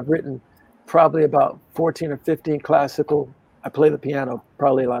written probably about 14 or 15 classical. I play the piano.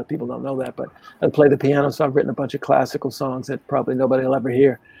 Probably a lot of people don't know that, but I play the piano. So I've written a bunch of classical songs that probably nobody will ever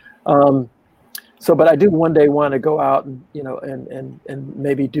hear. But I do one day want to go out and, and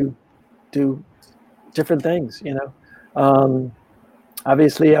maybe do different things,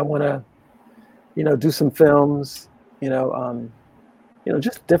 Obviously I want to, do some films,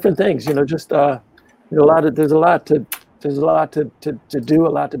 just different things, there's a lot to do, a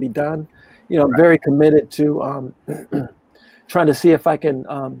lot to be done. I'm very committed to trying to see if I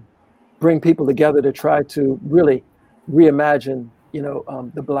can bring people together to try to really reimagine,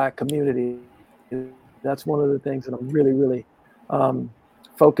 the Black community. That's one of the things that I'm really, really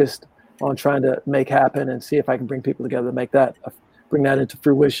focused on trying to make happen, and see if I can bring people together to bring that into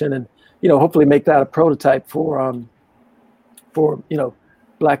fruition, and hopefully make that a prototype for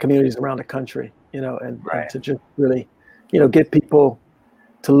Black communities around the country. And to just really, get people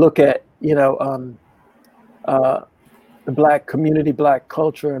to look at the Black community, Black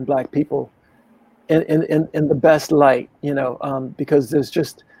culture, and Black people in the best light. Because there's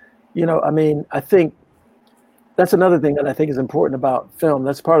just I think that's another thing that I think is important about film.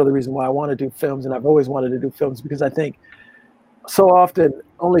 That's part of the reason why I want to do films, and I've always wanted to do films, because I think so often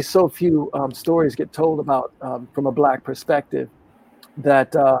only so few stories get told about from a Black perspective.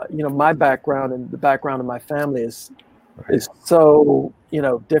 That my background and the background of my family is so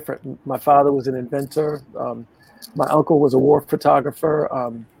different. My father was an inventor. My uncle was a war photographer.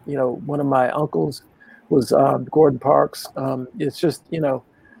 One of my uncles was Gordon Parks. It's just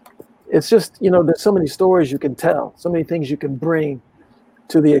there's so many stories you can tell, so many things you can bring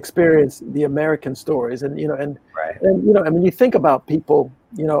to the experience, the American stories, and you think about people,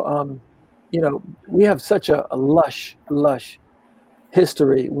 we have such a lush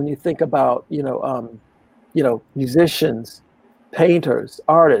history when you think about musicians, painters,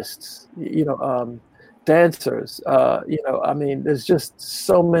 artists, dancers. There's just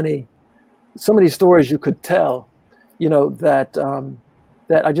so many stories you could tell, that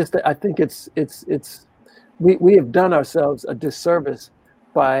I think we have done ourselves a disservice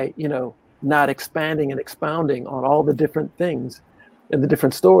by not expanding and expounding on all the different things and the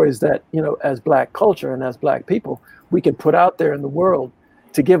different stories that as Black culture and as Black people we can put out there in the world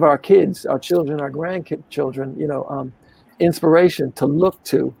to give our kids, our children, our grandchildren, inspiration to look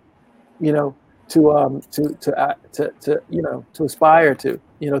to, to aspire to,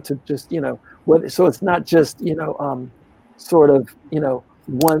 to just, so it's not just, sort of,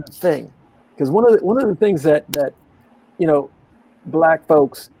 one thing. Because one of the things that Black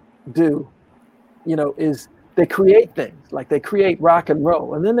folks do, is they create things, like they create rock and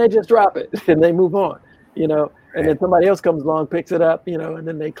roll, and then they just drop it and they move on, and then somebody else comes along, picks it up, and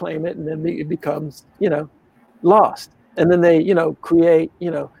then they claim it, and then it becomes, lost. And then they, create,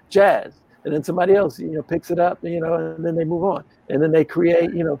 jazz, and then somebody else, picks it up, and then they move on. And then they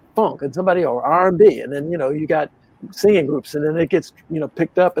create, funk, and or R&B, and then, you got singing groups, and then it gets,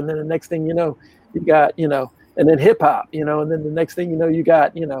 picked up, and then the next thing you know, you got, and then hip hop, and then the next thing you know, you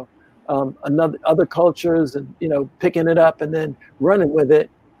got, other cultures, and picking it up and then running with it,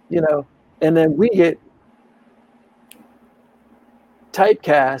 and then we get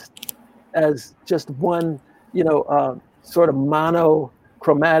typecast as just one, sort of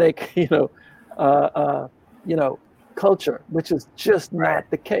monochromatic, culture, which is just not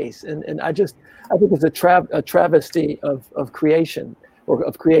the case. And I think it's a travesty of creation or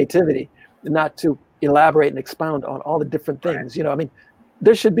of creativity, not to elaborate and expound on all the different things.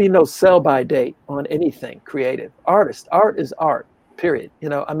 There should be no sell-by date on anything creative. Art is art, period. You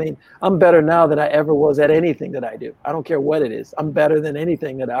know, I mean, I'm better now than I ever was at anything that I do. I don't care what it is. I'm better than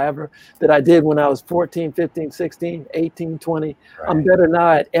anything that I did when I was 14, 15, 16, 18, 20. Right. I'm better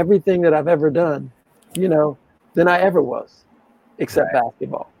now at everything that I've ever done, you know, than I ever was, except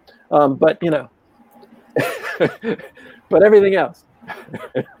basketball. But, you know, but everything else.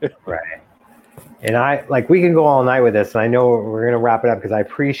 Right. And we can go all night with this, and I know we're going to wrap it up because I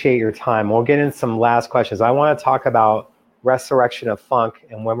appreciate your time. We'll get in some last questions. I want to talk about Resurrection of Funk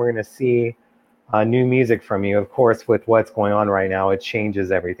and when we're going to see new music from you. Of course, with what's going on right now, it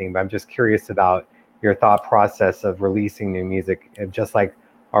changes everything, but I'm just curious about your thought process of releasing new music, just like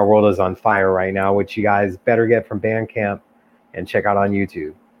our world is on fire right now, which you guys better get from Bandcamp and check out on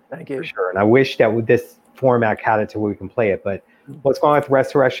YouTube. Thank you. For sure. And I wish that with this format had it to where we can play it, but what's going on with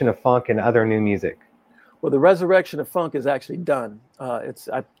Resurrection of Funk and other new music? Well, the Resurrection of Funk is actually done.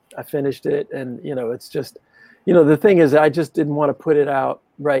 I finished it, and you know, it's just, you know, the thing is, I just didn't want to put it out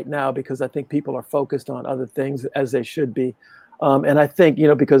right now because I think people are focused on other things, as they should be. And I think, you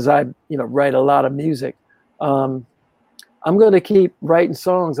know, because I, you know, write a lot of music, I'm going to keep writing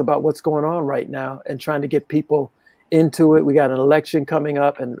songs about what's going on right now and trying to get people into it. We got an election coming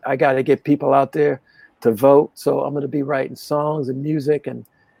up, and I got to get people out there to vote. So I'm going to be writing songs and music and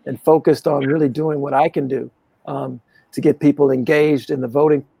focused on really doing what I can do to get people engaged in the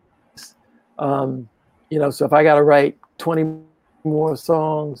voting. You know, so if I got to write 20 more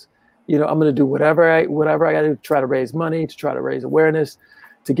songs, you know, I'm going to do whatever I got to do to try to raise money, to try to raise awareness,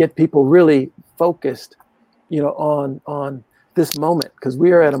 to get people really focused, you know, on this moment, because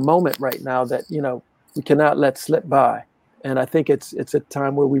we are at a moment right now that, you know, we cannot let slip by. And I think it's a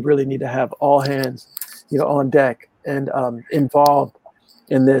time where we really need to have all hands, you know, on deck and involved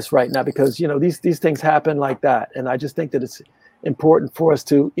in this right now, because, you know, these things happen like that. And I just think that it's important for us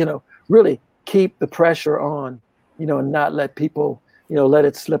to, you know, really keep the pressure on, you know, and not let people, you know, let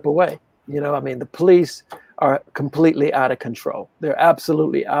it slip away. You know, I mean, the police are completely out of control. They're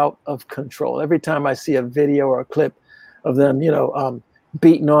absolutely out of control. Every time I see a video or a clip of them, you know,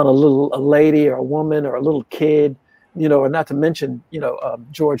 beating on a lady or a woman or a little kid, you know, or not to mention, you know,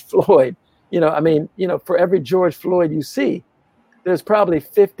 George Floyd, you know, I mean, you know, for every George Floyd you see, there's probably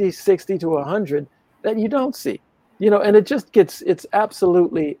 50, 60 to 100 that you don't see, you know, and it just gets, it's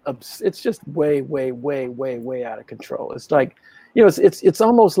absolutely, it's just way, way, way, way, way out of control. It's like, you know, it's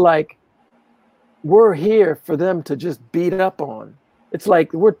almost like we're here for them to just beat up on. It's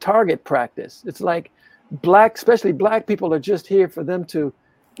like we're target practice. It's like especially black people are just here for them to,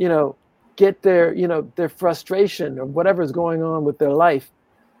 you know, get their, you know, their frustration or whatever's going on with their life.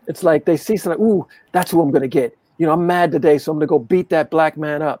 It's like they see something, ooh, that's who I'm going to get. You know, I'm mad today, so I'm going to go beat that black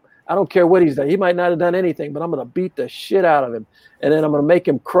man up. I don't care what he's done. He might not have done anything, but I'm going to beat the shit out of him. And then I'm going to make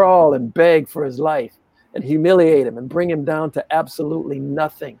him crawl and beg for his life and humiliate him and bring him down to absolutely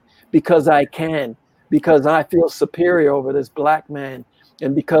nothing because I can, because I feel superior over this black man.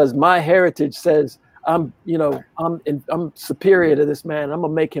 And because my heritage says I'm superior to this man. I'm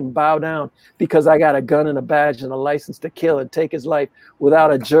going to make him bow down because I got a gun and a badge and a license to kill and take his life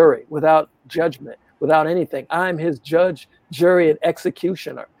without a jury, without judgment, without anything. I'm his judge, jury, and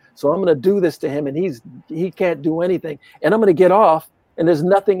executioner. So I'm going to do this to him, and he can't do anything. And I'm going to get off, and there's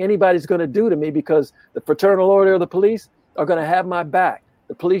nothing anybody's going to do to me because the fraternal order of the police are going to have my back.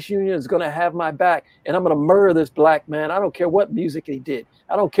 The police union is going to have my back, and I'm going to murder this black man. I don't care what music he did.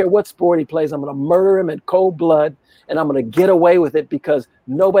 I don't care what sport he plays. I'm going to murder him in cold blood, and I'm going to get away with it because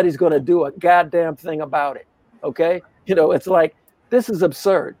nobody's going to do a goddamn thing about it. Okay? You know, it's like, this is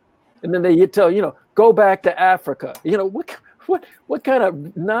absurd. And then you tell, you know, go back to Africa. You know, what kind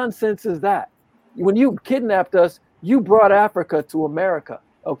of nonsense is that? When you kidnapped us, you brought Africa to America,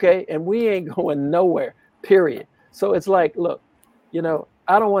 okay? And we ain't going nowhere, period. So it's like, look, you know,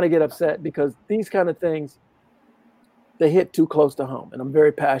 I don't want to get upset because these kind of things, they hit too close to home. And I'm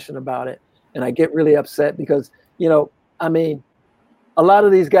very passionate about it. And I get really upset because, you know, I mean, a lot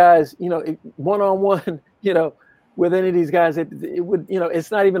of these guys, you know, one-on-one, you know, with any of these guys, it would, you know,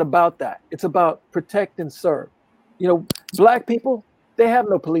 it's not even about that. It's about protect and serve. You know, black people, they have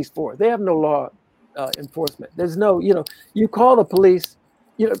no police force. They have no law enforcement. There's no, you know, you call the police,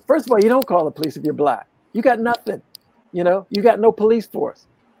 you know, first of all, you don't call the police if you're black. You got nothing, you know, you got no police force.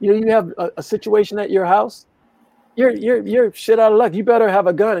 You know, you have a situation at your house, you're shit out of luck. You better have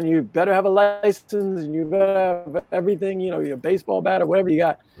a gun and you better have a license and you better have everything, you know, your baseball bat or whatever you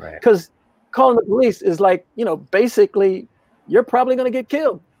got. Right. Because calling the police is like, you know, basically you're probably going to get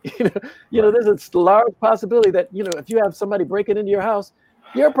killed. You know, there's a large possibility that, you know, if you have somebody breaking into your house,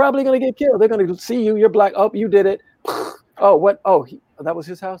 you're probably going to get killed. They're going to see you. You're black. Oh, you did it. Oh, what? Oh, that was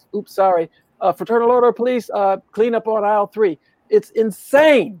his house. Oops, sorry. Fraternal order of police, clean up on aisle 3. it's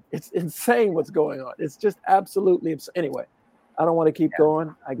insane. It's insane what's going on. It's just absolutely anyway. I don't want to keep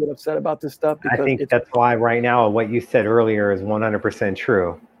going. I get upset about this stuff because I think that's why right now what you said earlier is 100%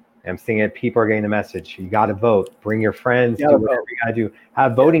 true. I'm seeing it. People are getting the message. You got to vote. Bring your friends. Do whatever you got to do.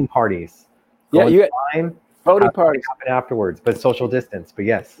 Have voting parties. You voting parties happen afterwards, but social distance. But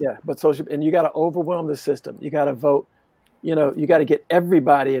yes. Yeah, but social, and you got to overwhelm the system. You got to vote. You got to get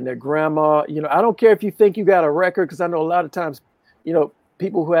everybody and their grandma. I don't care if you think you got a record, because I know a lot of times,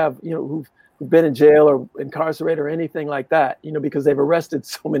 people who have, who've been in jail or incarcerated or anything like that, because they've arrested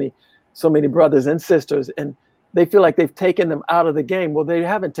so many brothers and sisters, and they feel like they've taken them out of the game. Well, they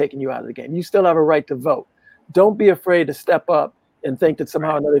haven't taken you out of the game. You still have a right to vote. Don't be afraid to step up and think that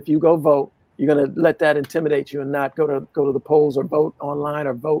somehow or another, if you go vote, you're going to let that intimidate you and not go to the polls or vote online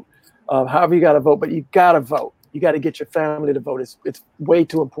or vote, however you got to vote. But you got to vote. You got to get your family to vote. It's way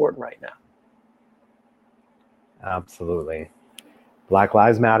too important right now. Absolutely. Black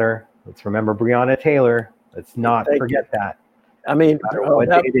Lives Matter. Let's remember Breonna Taylor. Let's not forget that. I mean, what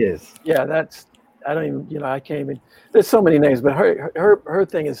day it is. Yeah, I don't even, I can't even, there's so many names, but her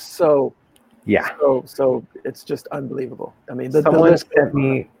thing is so it's just unbelievable. I mean, someone sent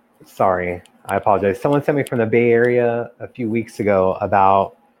me, sorry, I apologize. Someone sent me from the Bay Area a few weeks ago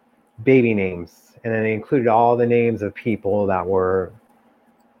about baby names, and then they included all the names of people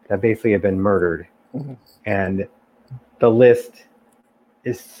that basically have been murdered. Mm-hmm. And the list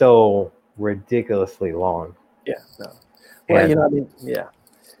is so ridiculously long. Yeah. No. Well, yeah.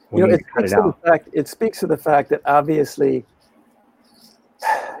 It speaks to the fact that obviously,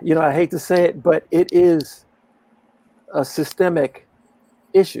 I hate to say it, but it is a systemic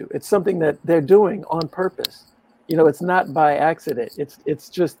issue. It's something that they're doing on purpose. It's not by accident. It's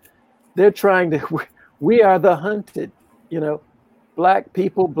just, they're trying to, we are the hunted, Black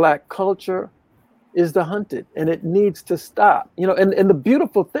people, Black culture is the hunted, and it needs to stop. And the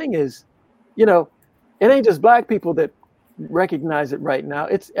beautiful thing is, it ain't just Black people that recognize it right now.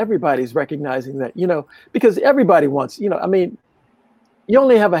 It's everybody's recognizing that, because everybody wants, you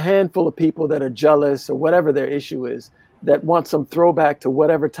only have a handful of people that are jealous or whatever their issue is, that want some throwback to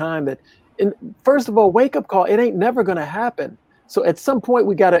whatever time that, and first of all, wake up call. It ain't never going to happen. So at some point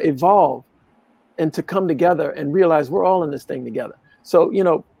we got to evolve and to come together and realize we're all in this thing together. So,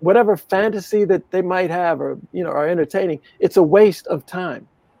 whatever fantasy that they might have or, are entertaining, it's a waste of time.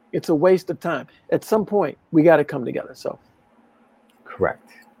 It's a waste of time. At some point we got to come together. So. Correct.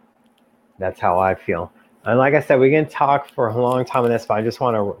 That's how I feel. And like I said, we can talk for a long time on this, but I just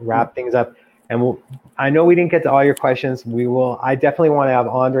want to wrap things up. And I know we didn't get to all your questions. I definitely want to have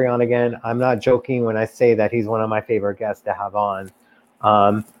Andre on again. I'm not joking when I say that he's one of my favorite guests to have on.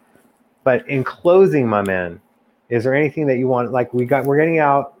 But in closing, my man, is there anything that you want? Like we're getting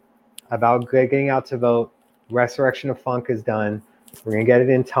out to vote. Resurrection of Funk is done. We're going to get it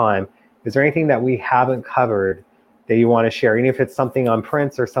in time. Is there anything that we haven't covered that you want to share? Even if it's something on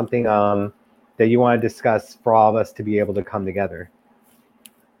Prince or something that you want to discuss for all of us to be able to come together?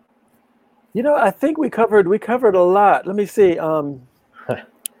 I think we covered a lot. Let me see.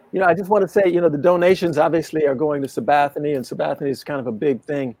 I just want to say, the donations obviously are going to Sabathany, and Sabathany is kind of a big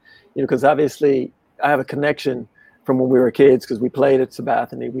thing, because obviously I have a connection from when we were kids, because we played at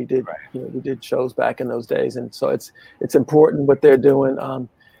Sabathany. We did, we did shows back in those days, and so it's important what they're doing.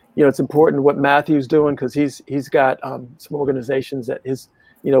 It's important what Matthew's doing, because he's got some organizations that his,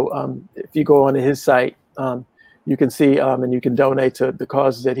 if you go onto his site, you can see and you can donate to the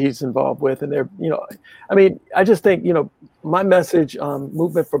causes that he's involved with. And they're, I just think, my message,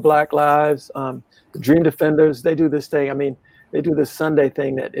 Movement for Black Lives, the Dream Defenders, they do this thing. They do this Sunday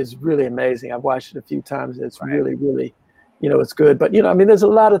thing that is really amazing. I've watched it a few times. It's really, really, it's good. But, there's a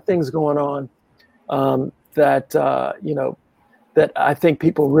lot of things going on that, that I think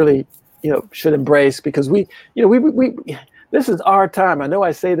people really, should embrace, because we this is our time. I know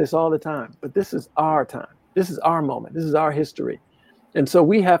I say this all the time, but this is our time. This is our moment. This is our history. And so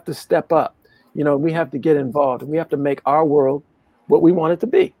we have to step up, we have to get involved, and we have to make our world what we want it to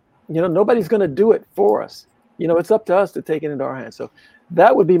be. Nobody's going to do it for us. It's up to us to take it into our hands. So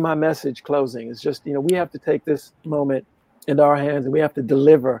that would be my message closing, is just, we have to take this moment into our hands, and we have to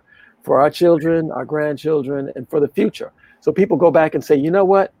deliver for our children, our grandchildren, and for the future. So people go back and say, you know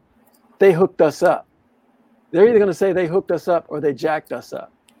what? They hooked us up. They're either going to say they hooked us up or they jacked us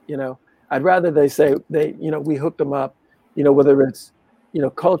up. I'd rather they say we hooked them up, whether it's,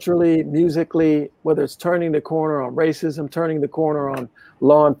 culturally, musically, whether it's turning the corner on racism, turning the corner on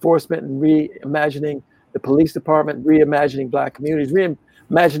law enforcement, and reimagining the police department, reimagining Black communities,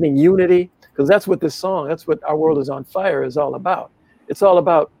 reimagining unity, because that's what Our World is on Fire is all about. It's all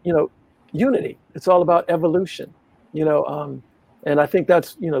about, unity. It's all about evolution. And I think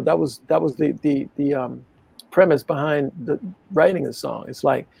that's, you know, that was the premise behind the writing the song. It's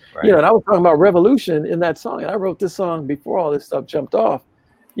like, right. You know, and I was talking about revolution in that song, and I wrote this song before all this stuff jumped off,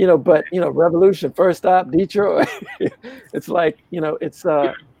 you know, but, you know, revolution, first stop, Detroit. It's like, you know, it's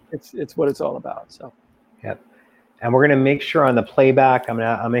what it's all about. So. Yep. And we're going to make sure on the playback, I'm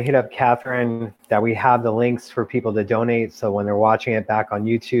gonna hit up Catherine, that we have the links for people to donate. So when they're watching it back on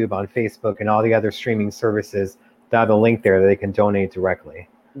YouTube, on Facebook, and all the other streaming services, they have a link there that they can donate directly.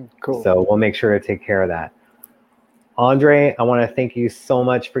 Cool. So we'll make sure to take care of that. Andre, I want to thank you so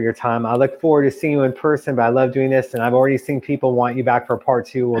much for your time. I look forward to seeing you in person, but I love doing this, and I've already seen people want you back for part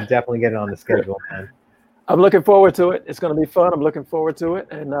 2. We'll definitely get it on the schedule, man. I'm looking forward to it. It's going to be fun. I'm looking forward to it.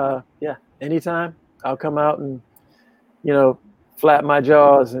 And yeah, anytime I'll come out and, you know, flap my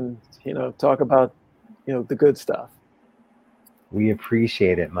jaws and, you know, talk about, you know, the good stuff. We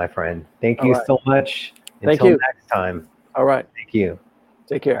appreciate it, my friend. Thank you so much. Thank you. Until next time. All right. Thank you.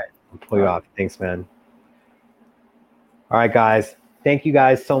 Take care. All right. I'll pull you off. Thanks, man. All right, guys. Thank you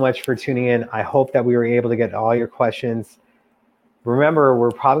guys so much for tuning in. I hope that we were able to get all your questions. Remember,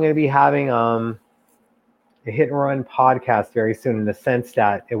 we're probably going to be having a hit and run podcast very soon, in the sense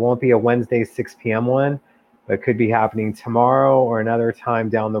that it won't be a Wednesday 6 p.m. one, but it could be happening tomorrow or another time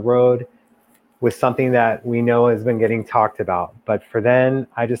down the road with something that we know has been getting talked about. But for then,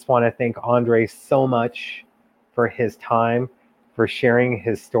 I just want to thank Andre so much for his time, for sharing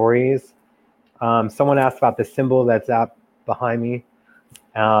his stories. Someone asked about the symbol that's up behind me.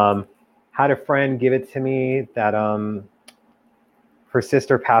 Had a friend give it to me that her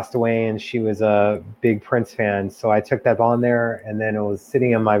sister passed away, and she was a big Prince fan. So I took that on there, and then it was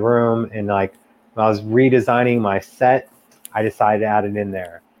sitting in my room, and like when I was redesigning my set, I decided to add it in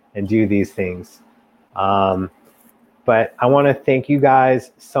there and do these things. But I want to thank you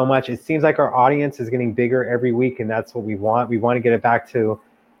guys so much. It seems like our audience is getting bigger every week, and that's what we want. We want to get it back to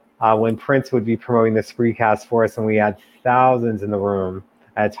when Prince would be promoting this Spreecast for us, and we had thousands in the room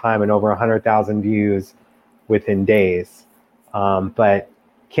at a time and over 100,000 views within days. But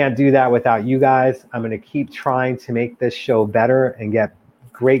can't do that without you guys. I'm going to keep trying to make this show better and get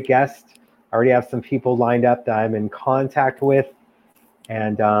great guests. I already have some people lined up that I'm in contact with.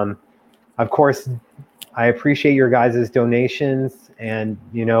 And of course, I appreciate your guys' donations. And,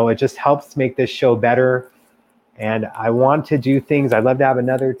 you know, it just helps make this show better. And I want to do things. I'd love to have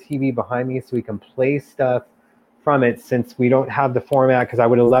another TV behind me so we can play stuff from it, since we don't have the format, because I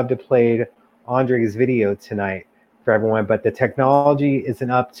would have loved to play Andre's video tonight for everyone, but the technology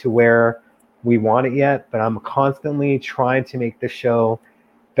isn't up to where we want it yet. But I'm constantly trying to make the show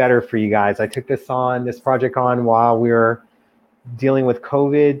better for you guys. I took this project on while we were dealing with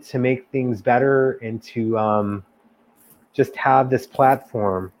COVID, to make things better and to just have this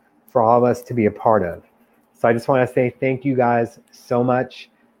platform for all of us to be a part of. So I just want to say thank you guys so much.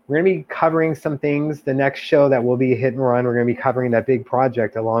 We're going to be covering some things. The next show that will be a hit and run, we're going to be covering that big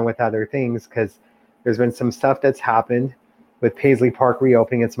project along with other things, because there's been some stuff that's happened with Paisley Park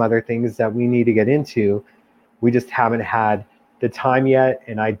reopening and some other things that we need to get into. We just haven't had the time yet,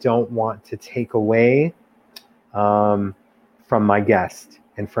 and I don't want to take away from my guest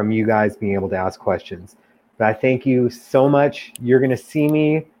and from you guys being able to ask questions. But I thank you so much. You're going to see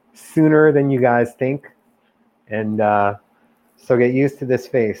me sooner than you guys think. And so get used to this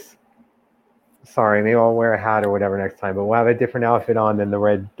face. Sorry, maybe I'll wear a hat or whatever next time, but we'll have a different outfit on than the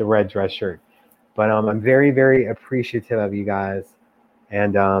red dress shirt. But I'm very, very appreciative of you guys.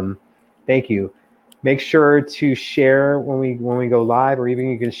 And thank you. Make sure to share when we go live, or even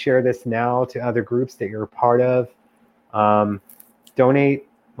you can share this now to other groups that you're a part of. Donate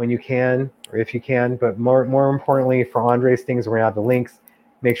when you can, or if you can, but more importantly, for Andre's things, we're gonna have the links.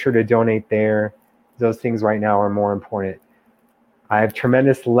 Make sure to donate there. Those things right now are more important. I have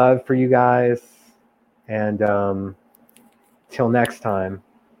tremendous love for you guys, and till next time.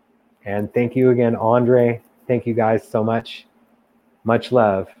 And thank you again, Andre. Thank you guys so much. Much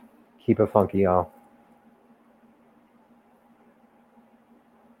love. Keep it funky, y'all.